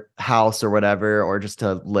for their house or whatever, or just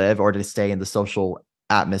to live, or to stay in the social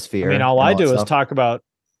atmosphere. I mean, all I do is talk about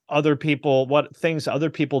other people, what things other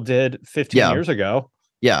people did 15 years ago.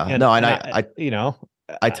 Yeah. And, no, and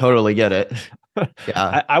I totally get it.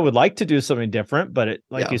 Yeah. I would like to do something different, but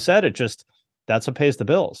you said, that's what pays the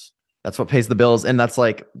bills. That's what pays the bills. And that's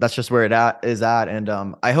just where is at. And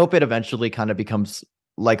I hope it eventually kind of becomes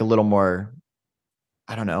like a little more,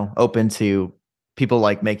 I don't know, open to people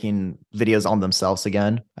like making videos on themselves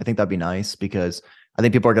again. I think that'd be nice, because I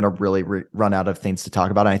think people are going to really run out of things to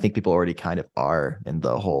talk about. And I think people already kind of are in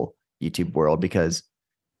the whole YouTube world, because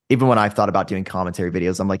even when I've thought about doing commentary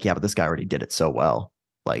videos, I'm like, yeah, but this guy already did it so well.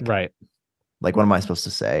 Like, Right. like, what am I supposed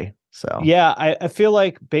to say? So Yeah, I feel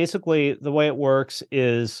like basically the way it works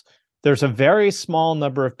is there's a very small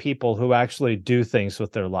number of people who actually do things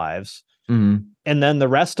with their lives. mhm. And then the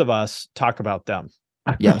rest of us talk about them.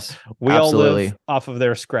 Yes, We absolutely. all live off of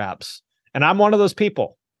their scraps. And I'm one of those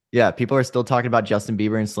people. Yeah, people are still talking about Justin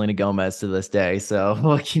Bieber and Selena Gomez to this day. So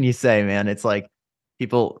what can you say, man? It's like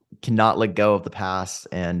people cannot let go of the past.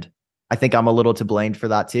 And I think I'm a little to blame for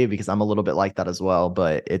that too, because I'm a little bit like that as well.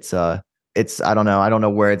 But it's I don't know. I don't know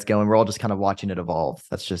where it's going. We're all just kind of watching it evolve.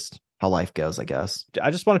 That's just how life goes, I guess. I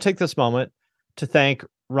just want to take this moment to thank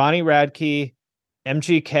Ronnie Radke,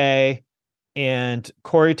 MGK, and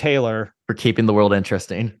Corey Taylor For keeping the world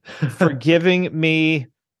interesting. for giving me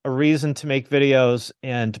a reason to make videos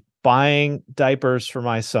and buying diapers for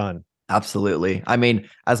my son. Absolutely. I mean,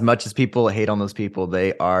 as much as people hate on those people,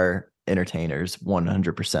 they are entertainers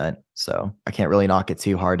 100%. So I can't really knock it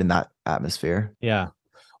too hard in that atmosphere. Yeah.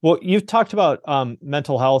 Well, you've talked about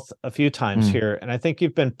mental health a few times Mm. here, and I think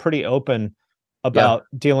you've been pretty open about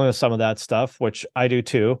dealing with some of that stuff, which I do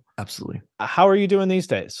too. Absolutely. How are you doing these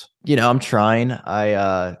days? You know, I'm trying.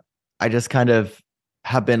 I just kind of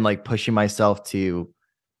have been like pushing myself to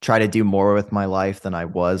try to do more with my life than I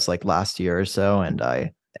was like last year or so. And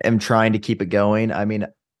I am trying to keep it going. I mean,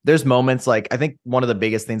 there's moments like I think one of the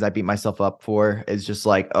biggest things I beat myself up for is just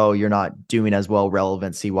like, oh, you're not doing as well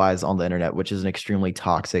relevancy wise on the internet, which is an extremely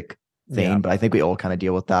toxic thing. Yeah. But I think we all kind of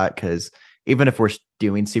deal with that because even if we're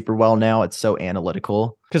doing super well now, it's so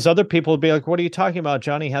analytical. Because other people would be like, what are you talking about?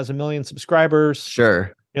 Johnny has 1 million subscribers.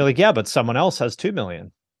 Sure. You're like, yeah, but someone else has 2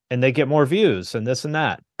 million and they get more views and this and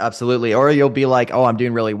that. Absolutely. Or you'll be like, oh, I'm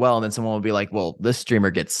doing really well. And then someone will be like, well, this streamer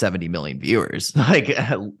gets 70 million viewers like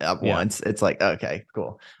at once. It's like, okay,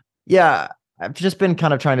 cool. Yeah. I've just been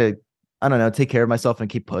kind of trying to, I don't know, take care of myself and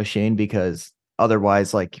keep pushing because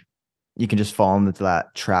otherwise, like, you can just fall into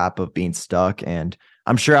that trap of being stuck. And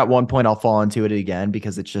I'm sure at one point I'll fall into it again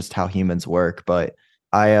because it's just how humans work. But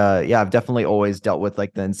I've definitely always dealt with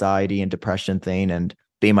like the anxiety and depression thing and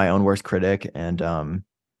being my own worst critic. And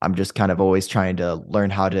I'm just kind of always trying to learn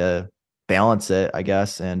how to balance it, I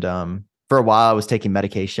guess. And for a while I was taking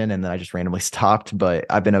medication and then I just randomly stopped, but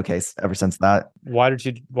I've been okay ever since that.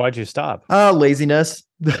 Why'd you stop? Laziness.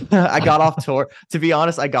 I got off tour. To be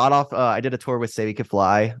honest, I got off. I did a tour with Say We Could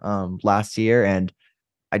Fly last year, and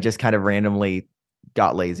I just kind of randomly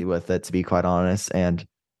got lazy with it, to be quite honest. And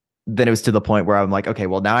then it was to the point where I'm like, okay,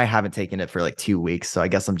 well now I haven't taken it for like 2 weeks, so I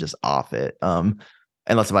guess I'm just off it.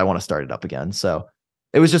 Unless if I want to start it up again. So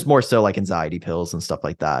it was just more so like anxiety pills and stuff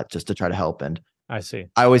like that, just to try to help. And I see.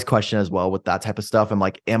 I always question as well with that type of stuff. I'm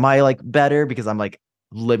like, am I like better because I'm like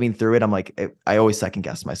living through it? I'm like, I always second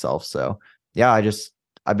guess myself. So yeah,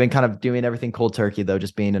 I've been kind of doing everything cold turkey though,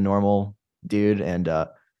 just being a normal dude. And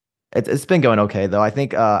it's been going okay though. I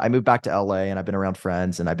think I moved back to LA and I've been around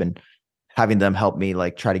friends and I've been having them help me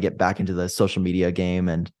like try to get back into the social media game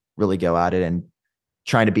and really go at it and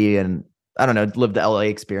trying to be I don't know, live the LA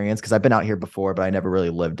experience because I've been out here before, but I never really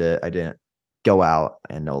lived it. I didn't go out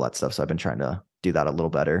and all that stuff. So I've been trying to do that a little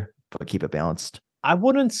better, but keep it balanced. I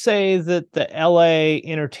wouldn't say that the LA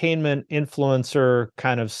entertainment influencer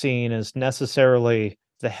kind of scene is necessarily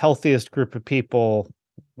the healthiest group of people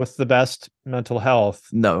with the best mental health.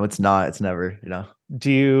 No, it's not. It's never,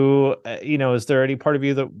 Do you, is there any part of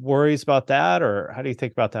you that worries about that, or how do you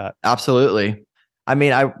think about that? Absolutely. I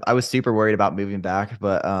mean, I was super worried about moving back,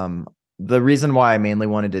 but the reason why I mainly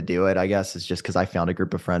wanted to do it, I guess, is just because I found a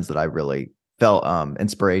group of friends that I really felt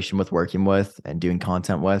inspiration with working with and doing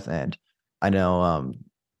content with. And I know,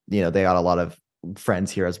 they got a lot of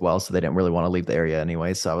friends here as well, so they didn't really want to leave the area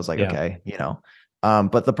anyway. So I was like, okay,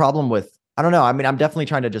 but the problem with, I don't know. I mean, I'm definitely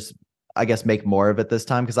trying to just, I guess, make more of it this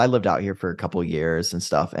time because I lived out here for a couple of years and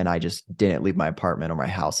stuff, and I just didn't leave my apartment or my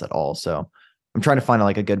house at all. So I'm trying to find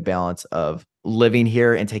like a good balance of living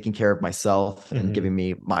here and taking care of myself and giving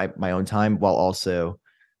me my own time while also,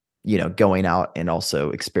 going out and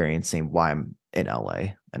also experiencing why I'm in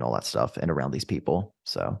LA and all that stuff and around these people.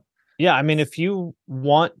 So, yeah, I mean, if you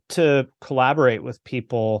want to collaborate with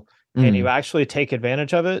people and you actually take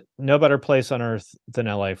advantage of it, no better place on earth than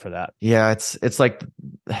LA for that. Yeah, it's like,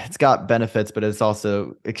 it's got benefits, but it's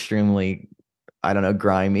also extremely, I don't know,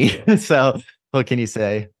 grimy. So what can you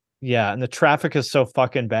say? Yeah. And the traffic is so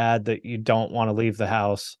fucking bad that you don't want to leave the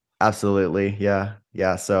house. Absolutely. Yeah.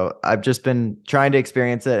 Yeah. So I've just been trying to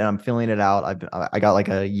experience it and I'm feeling it out. I got like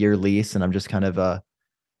a year lease and I'm just kind of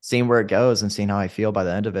seeing where it goes and seeing how I feel by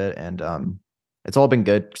the end of it. And it's all been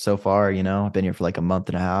good so far. I've been here for like a month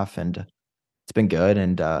and a half and it's been good.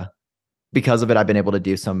 And because of it, I've been able to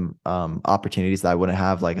do some opportunities that I wouldn't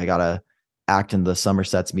have. Like I got to act in the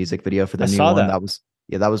Somerset's music video for the new one.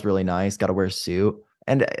 That was really nice. Got to wear a suit.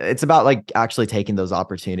 And it's about like actually taking those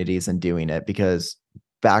opportunities and doing it, because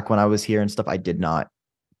back when I was here and stuff, I did not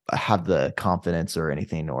have the confidence or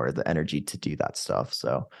anything or the energy to do that stuff.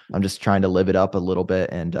 So I'm just trying to live it up a little bit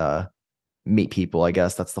and meet people. I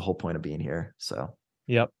guess that's the whole point of being here. So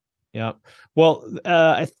Yep. Well,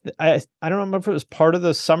 I don't remember if it was part of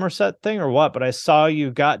the Somerset thing or what, but I saw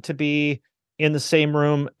you got to be in the same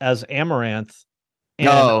room as Amaranth. And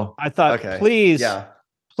I thought, okay.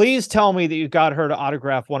 please tell me that you got her to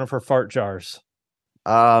autograph one of her fart jars.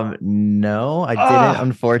 No, I didn't,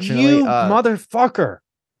 unfortunately. You motherfucker.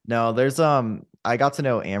 No, there's I got to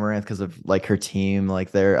know Amaranth because of like her team.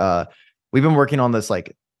 Like they're we've been working on this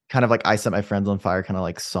like kind of like I Set My Friends on Fire kind of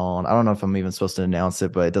like song. I don't know if I'm even supposed to announce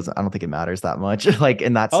it, but I don't think it matters that much. Like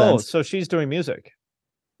in that sense. Oh, so she's doing music.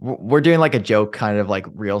 We're doing like a joke kind of like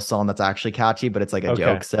real song that's actually catchy, but it's like a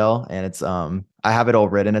joke still. And it's I have it all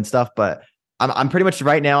written and stuff, but I'm pretty much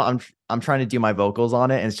right now I'm trying to do my vocals on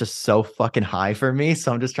it, and it's just so fucking high for me.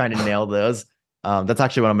 So I'm just trying to nail those. That's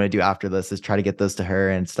actually what I'm going to do after this, is try to get those to her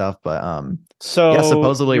and stuff. But so yeah,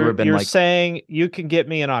 supposedly you're saying you can get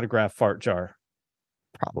me an autograph fart jar.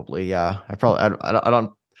 Probably, yeah. I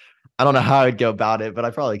don't know how I'd go about it, but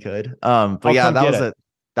I probably could. But I'll yeah,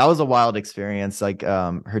 that was a wild experience. Like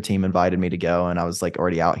her team invited me to go, and I was like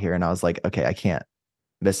already out here, and I was like, okay, I can't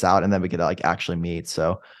miss out. And then we could like actually meet.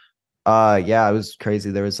 So yeah, it was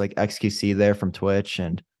crazy. There was like XQC there from Twitch,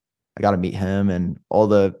 and I got to meet him and all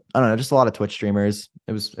the, I don't know, just a lot of Twitch streamers.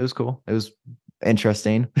 It was cool. It was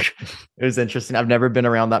interesting. It was interesting. I've never been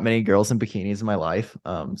around that many girls in bikinis in my life.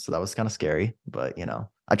 So that was kind of scary, but you know,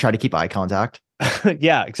 I try to keep eye contact.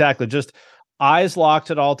 Yeah, exactly. Just eyes locked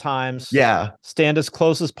at all times. Yeah. Stand as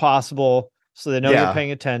close as possible so they know you're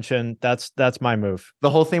paying attention. That's my move. The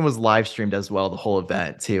whole thing was live streamed as well, the whole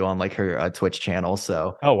event too, on like her Twitch channel.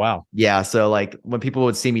 So oh wow. Yeah, so like when people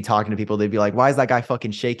would see me talking to people, they'd be like, why is that guy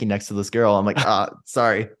fucking shaking next to this girl? I'm like,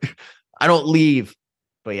 sorry. I don't leave.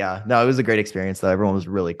 But yeah, no, it was a great experience though. Everyone was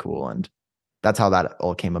really cool, and that's how that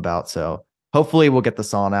all came about. So hopefully we'll get the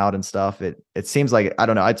song out and stuff. It seems like, I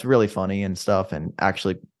don't know, it's really funny and stuff, and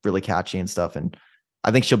actually really catchy and stuff, and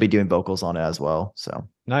I think she'll be doing vocals on it as well. So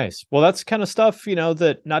nice. Well, that's kind of stuff, you know,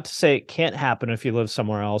 that not to say it can't happen if you live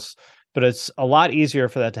somewhere else, but it's a lot easier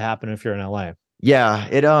for that to happen if you're in LA. Yeah,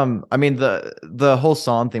 it I mean the whole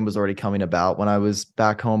song thing was already coming about when I was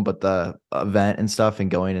back home, but the event and stuff and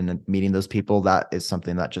going and meeting those people, that is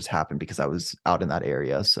something that just happened because I was out in that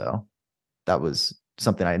area. So that was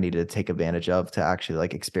something I needed to take advantage of to actually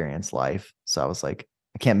like experience life. So I was like,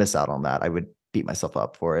 I can't miss out on that. I would beat myself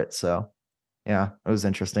up for it. So yeah, it was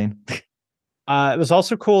interesting. It was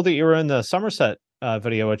also cool that you were in the Somerset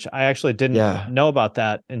video, which I actually didn't know about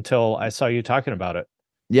that until I saw you talking about it.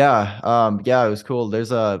 Yeah. Yeah, it was cool.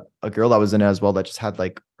 There's a girl that was in it as well that just had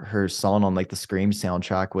like her song on like the Scream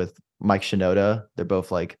soundtrack with Mike Shinoda. They're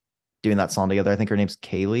both like doing that song together. I think her name's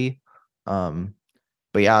Kaylee.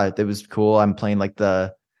 But yeah, it was cool. I'm playing like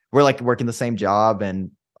we're like working the same job,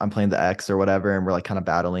 and I'm playing the X or whatever, and we're like kind of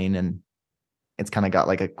battling, and it's kind of got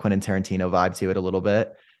like a Quentin Tarantino vibe to it a little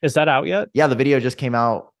bit. Is that out yet? Yeah, the video just came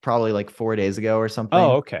out probably like 4 days ago or something.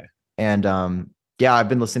 Oh, okay. And yeah, I've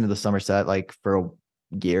been listening to the Somerset like for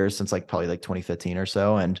years, since like probably like 2015 or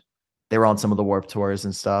so, and they were on some of the Warped tours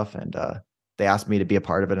and stuff, and they asked me to be a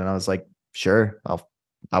part of it, and I was like, sure,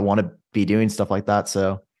 I want to be doing stuff like that.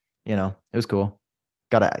 So, you know, it was cool.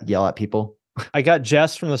 Gotta yell at people. I got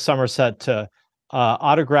Jess from the Somerset to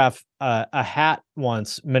autograph a hat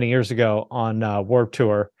once many years ago on Warped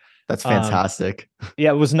Tour. That's fantastic.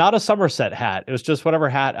 Yeah, it was not a Somerset hat. It was just whatever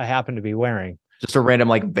hat I happened to be wearing. Just a random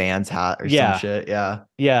like Vans hat or some shit. Yeah.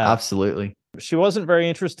 Yeah. Absolutely. She wasn't very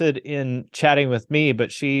interested in chatting with me,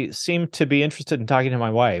 but she seemed to be interested in talking to my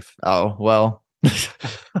wife. Oh, well,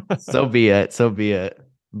 so be it. So be it.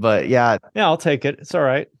 But yeah. Yeah, I'll take it. It's all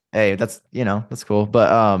right. Hey, that's, you know, that's cool.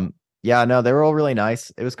 But yeah, no, they were all really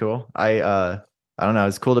nice. It was cool. I don't know.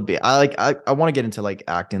 It's cool to be. I want to get into like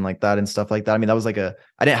acting like that and stuff like that. I mean, that was like I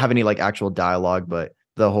didn't have any like actual dialogue, but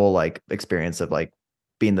the whole like experience of like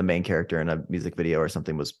being the main character in a music video or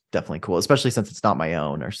something was definitely cool, especially since it's not my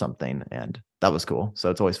own or something. And that was cool.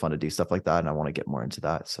 So it's always fun to do stuff like that. And I want to get more into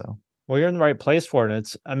that. So, well, you're in the right place for it. And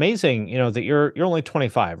it's amazing, you know, that you're only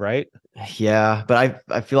 25, right? Yeah. But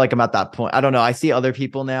I feel like I'm at that point. I don't know. I see other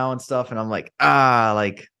people now and stuff, and I'm like,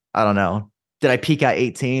 like, I don't know. Did I peak at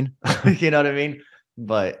 18? You know what I mean?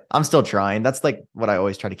 But I'm still trying. That's like what I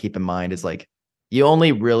always try to keep in mind is like, you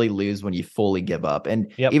only really lose when you fully give up.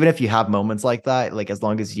 And even if you have moments like that, like as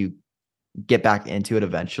long as you get back into it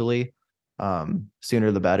eventually,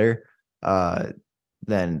 sooner the better,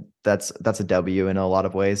 then that's a W in a lot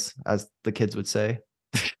of ways, as the kids would say.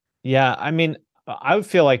 Yeah, I mean, I would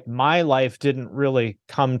feel like my life didn't really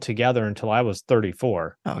come together until I was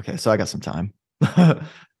 34. Okay, so I got some time.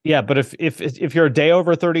 Yeah, but if you're a day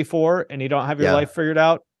over 34 and you don't have your Yeah. life figured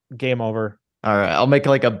out, game over. All right, I'll make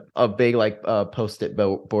like a big like post-it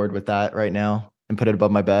board with that right now and put it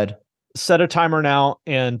above my bed. Set a timer now,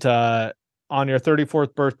 and on your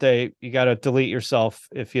 34th birthday, you got to delete yourself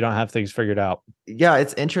if you don't have things figured out. Yeah,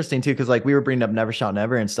 it's interesting too, because like we were bringing up Never Shout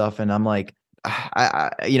Never and stuff, and I'm like,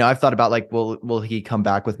 I've thought about like, will he come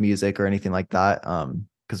back with music or anything like that?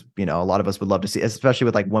 Because a lot of us would love to see, especially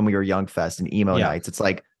with like When We Were Young Fest and emo nights. It's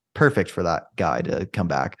like perfect for that guy to come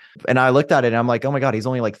back. And I looked at it and I'm like, oh my God, he's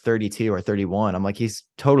only like 32 or 31. I'm like, he's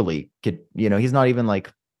totally could, he's not even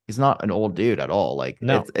like, he's not an old dude at all. Like,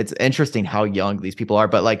 no. It's interesting how young these people are.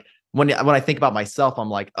 But like when I think about myself, I'm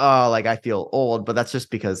like, oh, like I feel old, but that's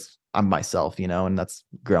just because I'm myself, and that's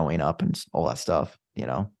growing up and all that stuff,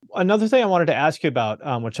 Another thing I wanted to ask you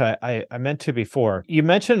about, which I meant to before, you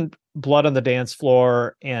mentioned blood on the dance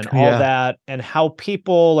floor and all that, and how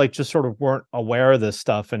people like just sort of weren't aware of this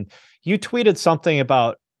stuff. And you tweeted something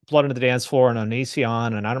about blood on the dance floor and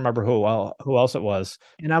Onision, and I don't remember who else it was.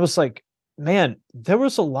 And I was like, man, there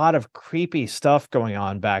was a lot of creepy stuff going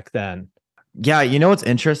on back then. Yeah, what's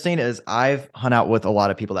interesting is I've hung out with a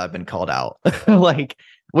lot of people that have been called out, like,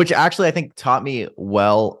 which actually I think taught me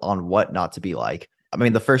well on what not to be like. I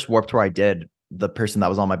mean, the first Warped Tour I did, the person that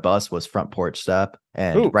was on my bus was Front Porch Step.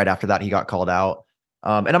 And right after that, he got called out.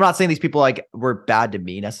 And I'm not saying these people like were bad to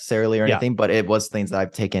me necessarily or anything, but it was things that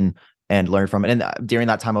I've taken and learned from it. And during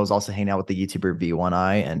that time, I was also hanging out with the YouTuber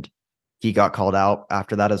V1I, and he got called out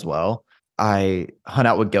after that as well. I hung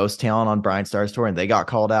out with Ghost Town on Brian Starr's tour and they got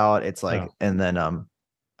called out. It's like, and then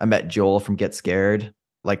I met Joel from Get Scared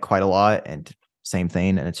like quite a lot, and same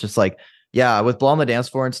thing. And it's just like, yeah, with Blow on the Dance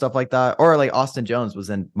Floor and stuff like that. Or like Austin Jones was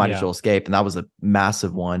in Might As Well Escape. And that was a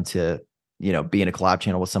massive one to, be in a collab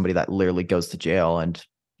channel with somebody that literally goes to jail. And,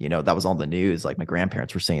 that was on the news. Like my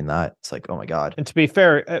grandparents were saying that. It's like, oh my God. And to be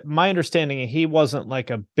fair, my understanding, he wasn't like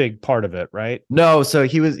a big part of it, right? No. So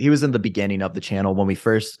he was in the beginning of the channel when we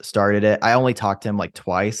first started it. I only talked to him like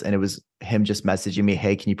twice, and it was him just messaging me,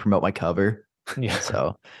 hey, can you promote my cover? Yeah.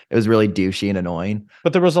 So it was really douchey and annoying.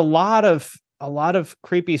 But there was a lot of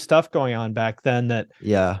creepy stuff going on back then that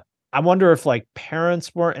I wonder if like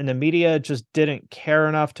parents weren't, and the media just didn't care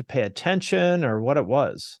enough to pay attention, or what it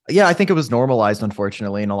was. Yeah, I think it was normalized,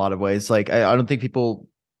 unfortunately, in a lot of ways. Like I don't think people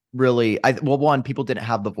really people didn't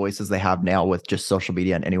have the voices they have now with just social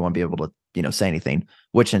media and anyone be able to, say anything,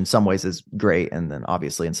 which in some ways is great. And then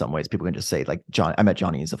obviously in some ways people can just say like, I met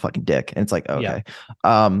Johnnie, he's a fucking dick. And it's like, okay,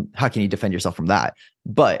 how can you defend yourself from that?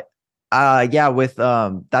 But with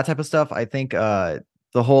that type of stuff, I think the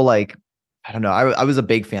whole like, I don't know, I was a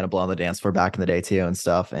big fan of Blow on the Dance Floor back in the day too and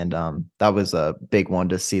stuff. And that was a big one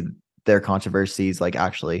to see their controversies like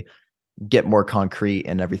actually get more concrete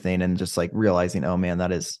and everything, and just like realizing, oh man,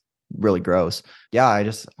 that is really gross. Yeah, I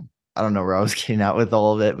don't know where I was getting at with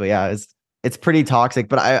all of it, but yeah, it's pretty toxic.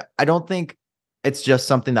 But I don't think it's just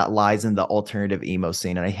something that lies in the alternative emo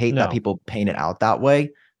scene, and I hate that people paint it out that way.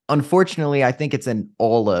 Unfortunately, I think it's in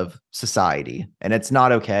all of society, and it's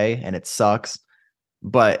not okay, and it sucks,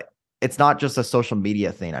 but it's not just a social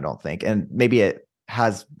media thing, I don't think. And maybe it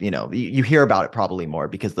has, you hear about it probably more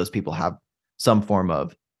because those people have some form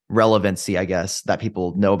of relevancy, I guess, that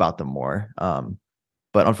people know about them more.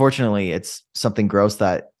 But unfortunately, it's something gross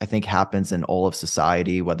that I think happens in all of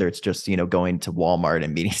society, whether it's just, going to Walmart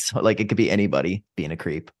and meeting, so like it could be anybody being a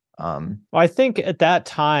creep. Well, I think at that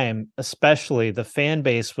time, especially, the fan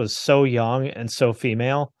base was so young and so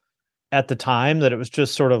female at the time that it was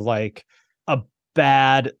just sort of like a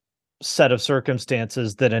bad set of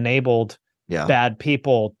circumstances that enabled bad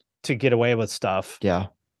people to get away with stuff. Yeah.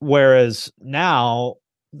 Whereas now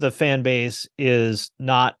the fan base is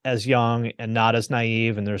not as young and not as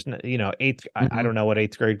naive. And there's, I don't know what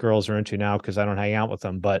 8th grade girls are into now because I don't hang out with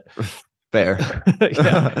them, but fair.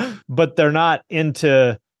 But they're not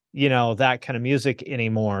into, that kind of music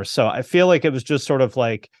anymore. So I feel like it was just sort of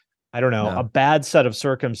like, I don't know, a bad set of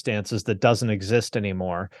circumstances that doesn't exist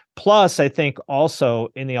anymore. Plus, I think also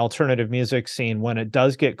in the alternative music scene, when it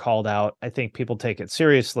does get called out, I think people take it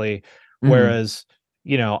seriously. Whereas,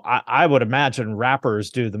 I would imagine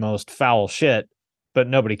rappers do the most foul shit, but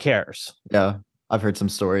nobody cares. Yeah, I've heard some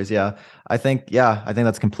stories. Yeah, I think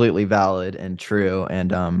that's completely valid and true.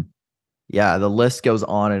 And the list goes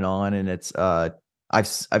on. And it's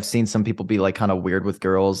I've seen some people be like kind of weird with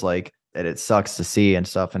girls, like, and it sucks to see and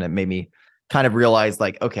stuff. And it made me kind of realized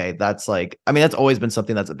like, okay, that's like, I mean, that's always been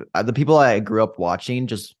something that's the people I grew up watching,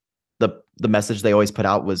 just the message they always put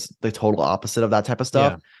out was the total opposite of that type of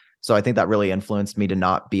stuff. Yeah. So I think that really influenced me to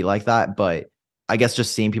not be like that. But I guess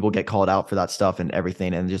just seeing people get called out for that stuff and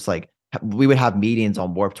everything, and just like we would have meetings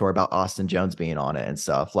on Warped Tour about Austin Jones being on it and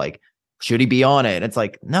stuff. Like, should he be on it? And it's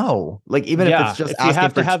like, no. Like, even if it's just if you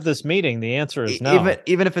have to have this meeting, the answer is no.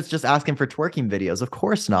 Even if it's just asking for twerking videos, of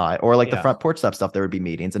course not. Or like the front porch stuff, there would be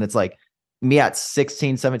meetings. And it's like me at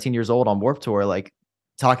 16, 17 years old on Warped Tour, like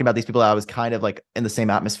talking about these people that I was kind of like in the same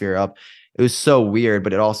atmosphere of. It was so weird,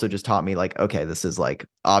 but it also just taught me like, okay, this is like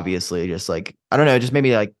obviously just like, I don't know, it just made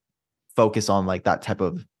me like focus on like that type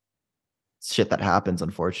of shit that happens,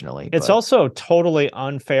 unfortunately. It's also totally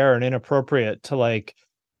unfair and inappropriate to like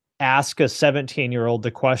ask a 17-year-old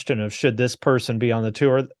the question of should this person be on the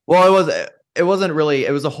tour? Well, it wasn't really,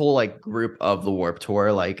 it was a whole like group of the Warped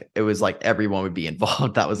Tour. Like it was like everyone would be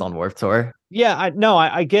involved that was on Warped Tour. Yeah,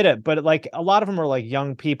 I get it, but like a lot of them are like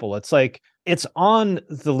young people. It's like it's on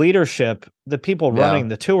the leadership, the people running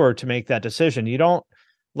the tour, to make that decision. You don't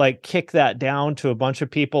like kick that down to a bunch of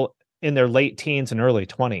people in their late teens and early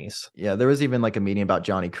 20s. Yeah, there was even like a meeting about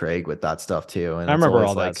Johnny Craig with that stuff too. And I remember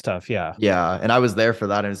all like, that stuff. Yeah. Yeah. And I was there for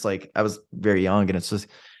that. And it's like, I was very young, and it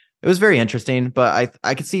was very interesting, but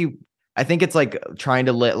I could see, I think it's like trying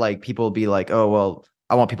to let like people be like, oh, well,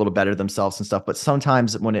 I want people to better themselves and stuff. But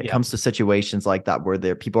sometimes when it comes to situations like that,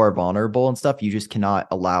 where people are vulnerable and stuff, you just cannot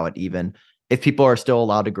allow it, even if people are still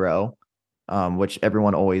allowed to grow, which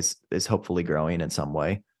everyone always is hopefully growing in some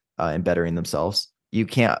way and bettering themselves. You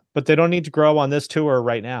can't. But they don't need to grow on this tour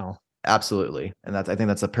right now. Absolutely. And I think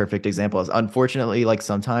that's a perfect example. Is unfortunately, like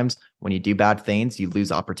sometimes when you do bad things, you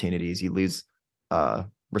lose opportunities, you lose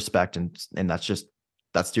respect, and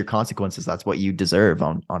that's your consequences. That's what you deserve,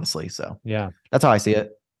 honestly. So yeah, that's how I see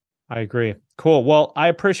it. I agree. Cool. Well, I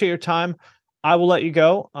appreciate your time. I will let you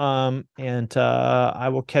go. And I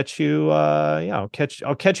will catch you. I'll catch you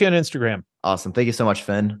on Instagram. Awesome. Thank you so much,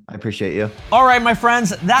 Finn. I appreciate you. All right, my friends,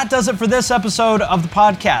 that does it for this episode of the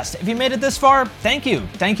podcast. If you made it this far, thank you.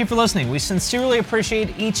 Thank you for listening. We sincerely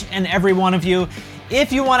appreciate each and every one of you.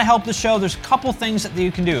 If you want to help the show, there's a couple things that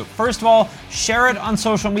you can do. First of all, share it on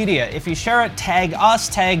social media. If you share it, tag us,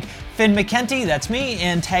 tag Finn McKenty, that's me,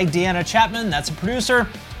 and tag Deanna Chapman, that's a producer.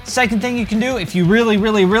 Second thing you can do, if you really,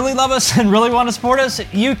 really, really love us and really want to support us,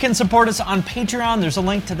 you can support us on Patreon. There's a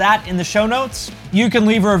link to that in the show notes. You can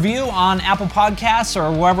leave a review on Apple Podcasts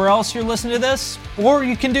or wherever else you're listening to this, or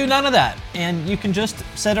you can do none of that, and you can just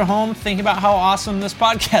sit at home thinking about how awesome this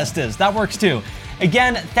podcast is. That works too.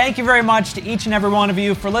 Again, thank you very much to each and every one of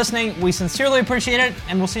you for listening. We sincerely appreciate it,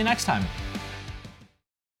 and we'll see you next time.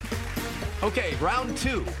 Okay, round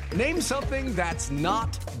two. Name something that's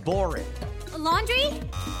not boring. A laundry?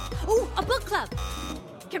 Ooh, a book club.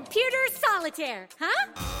 Computer solitaire,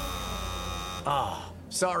 huh? Ah,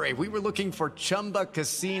 sorry, we were looking for Chumba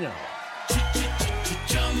Casino.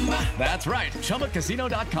 That's right,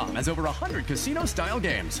 ChumbaCasino.com has over 100 casino-style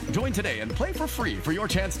games. Join today and play for free for your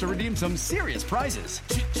chance to redeem some serious prizes.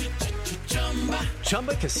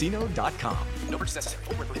 ChumbaCasino.com. No purchase necessary.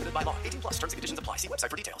 Void where prohibited by law. 18+. Terms and conditions apply. See website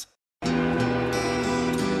for details.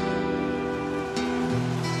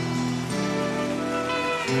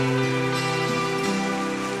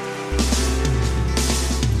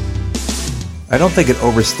 I don't think it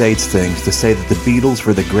overstates things to say that the Beatles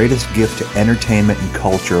were the greatest gift to entertainment and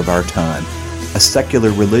culture of our time, a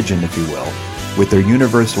secular religion, if you will, with their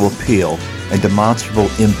universal appeal and demonstrable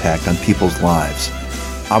impact on people's lives.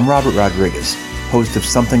 I'm Robert Rodriguez, host of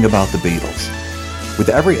Something About the Beatles. With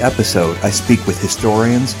every episode, I speak with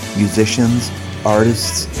historians, musicians,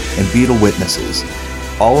 artists, and Beatle witnesses,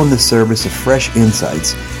 all in the service of fresh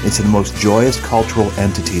insights into the most joyous cultural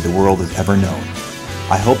entity the world has ever known.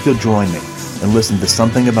 I hope you'll join me and listen to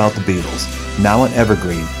Something About the Beatles, now on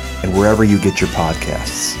Evergreen and wherever you get your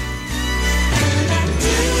podcasts.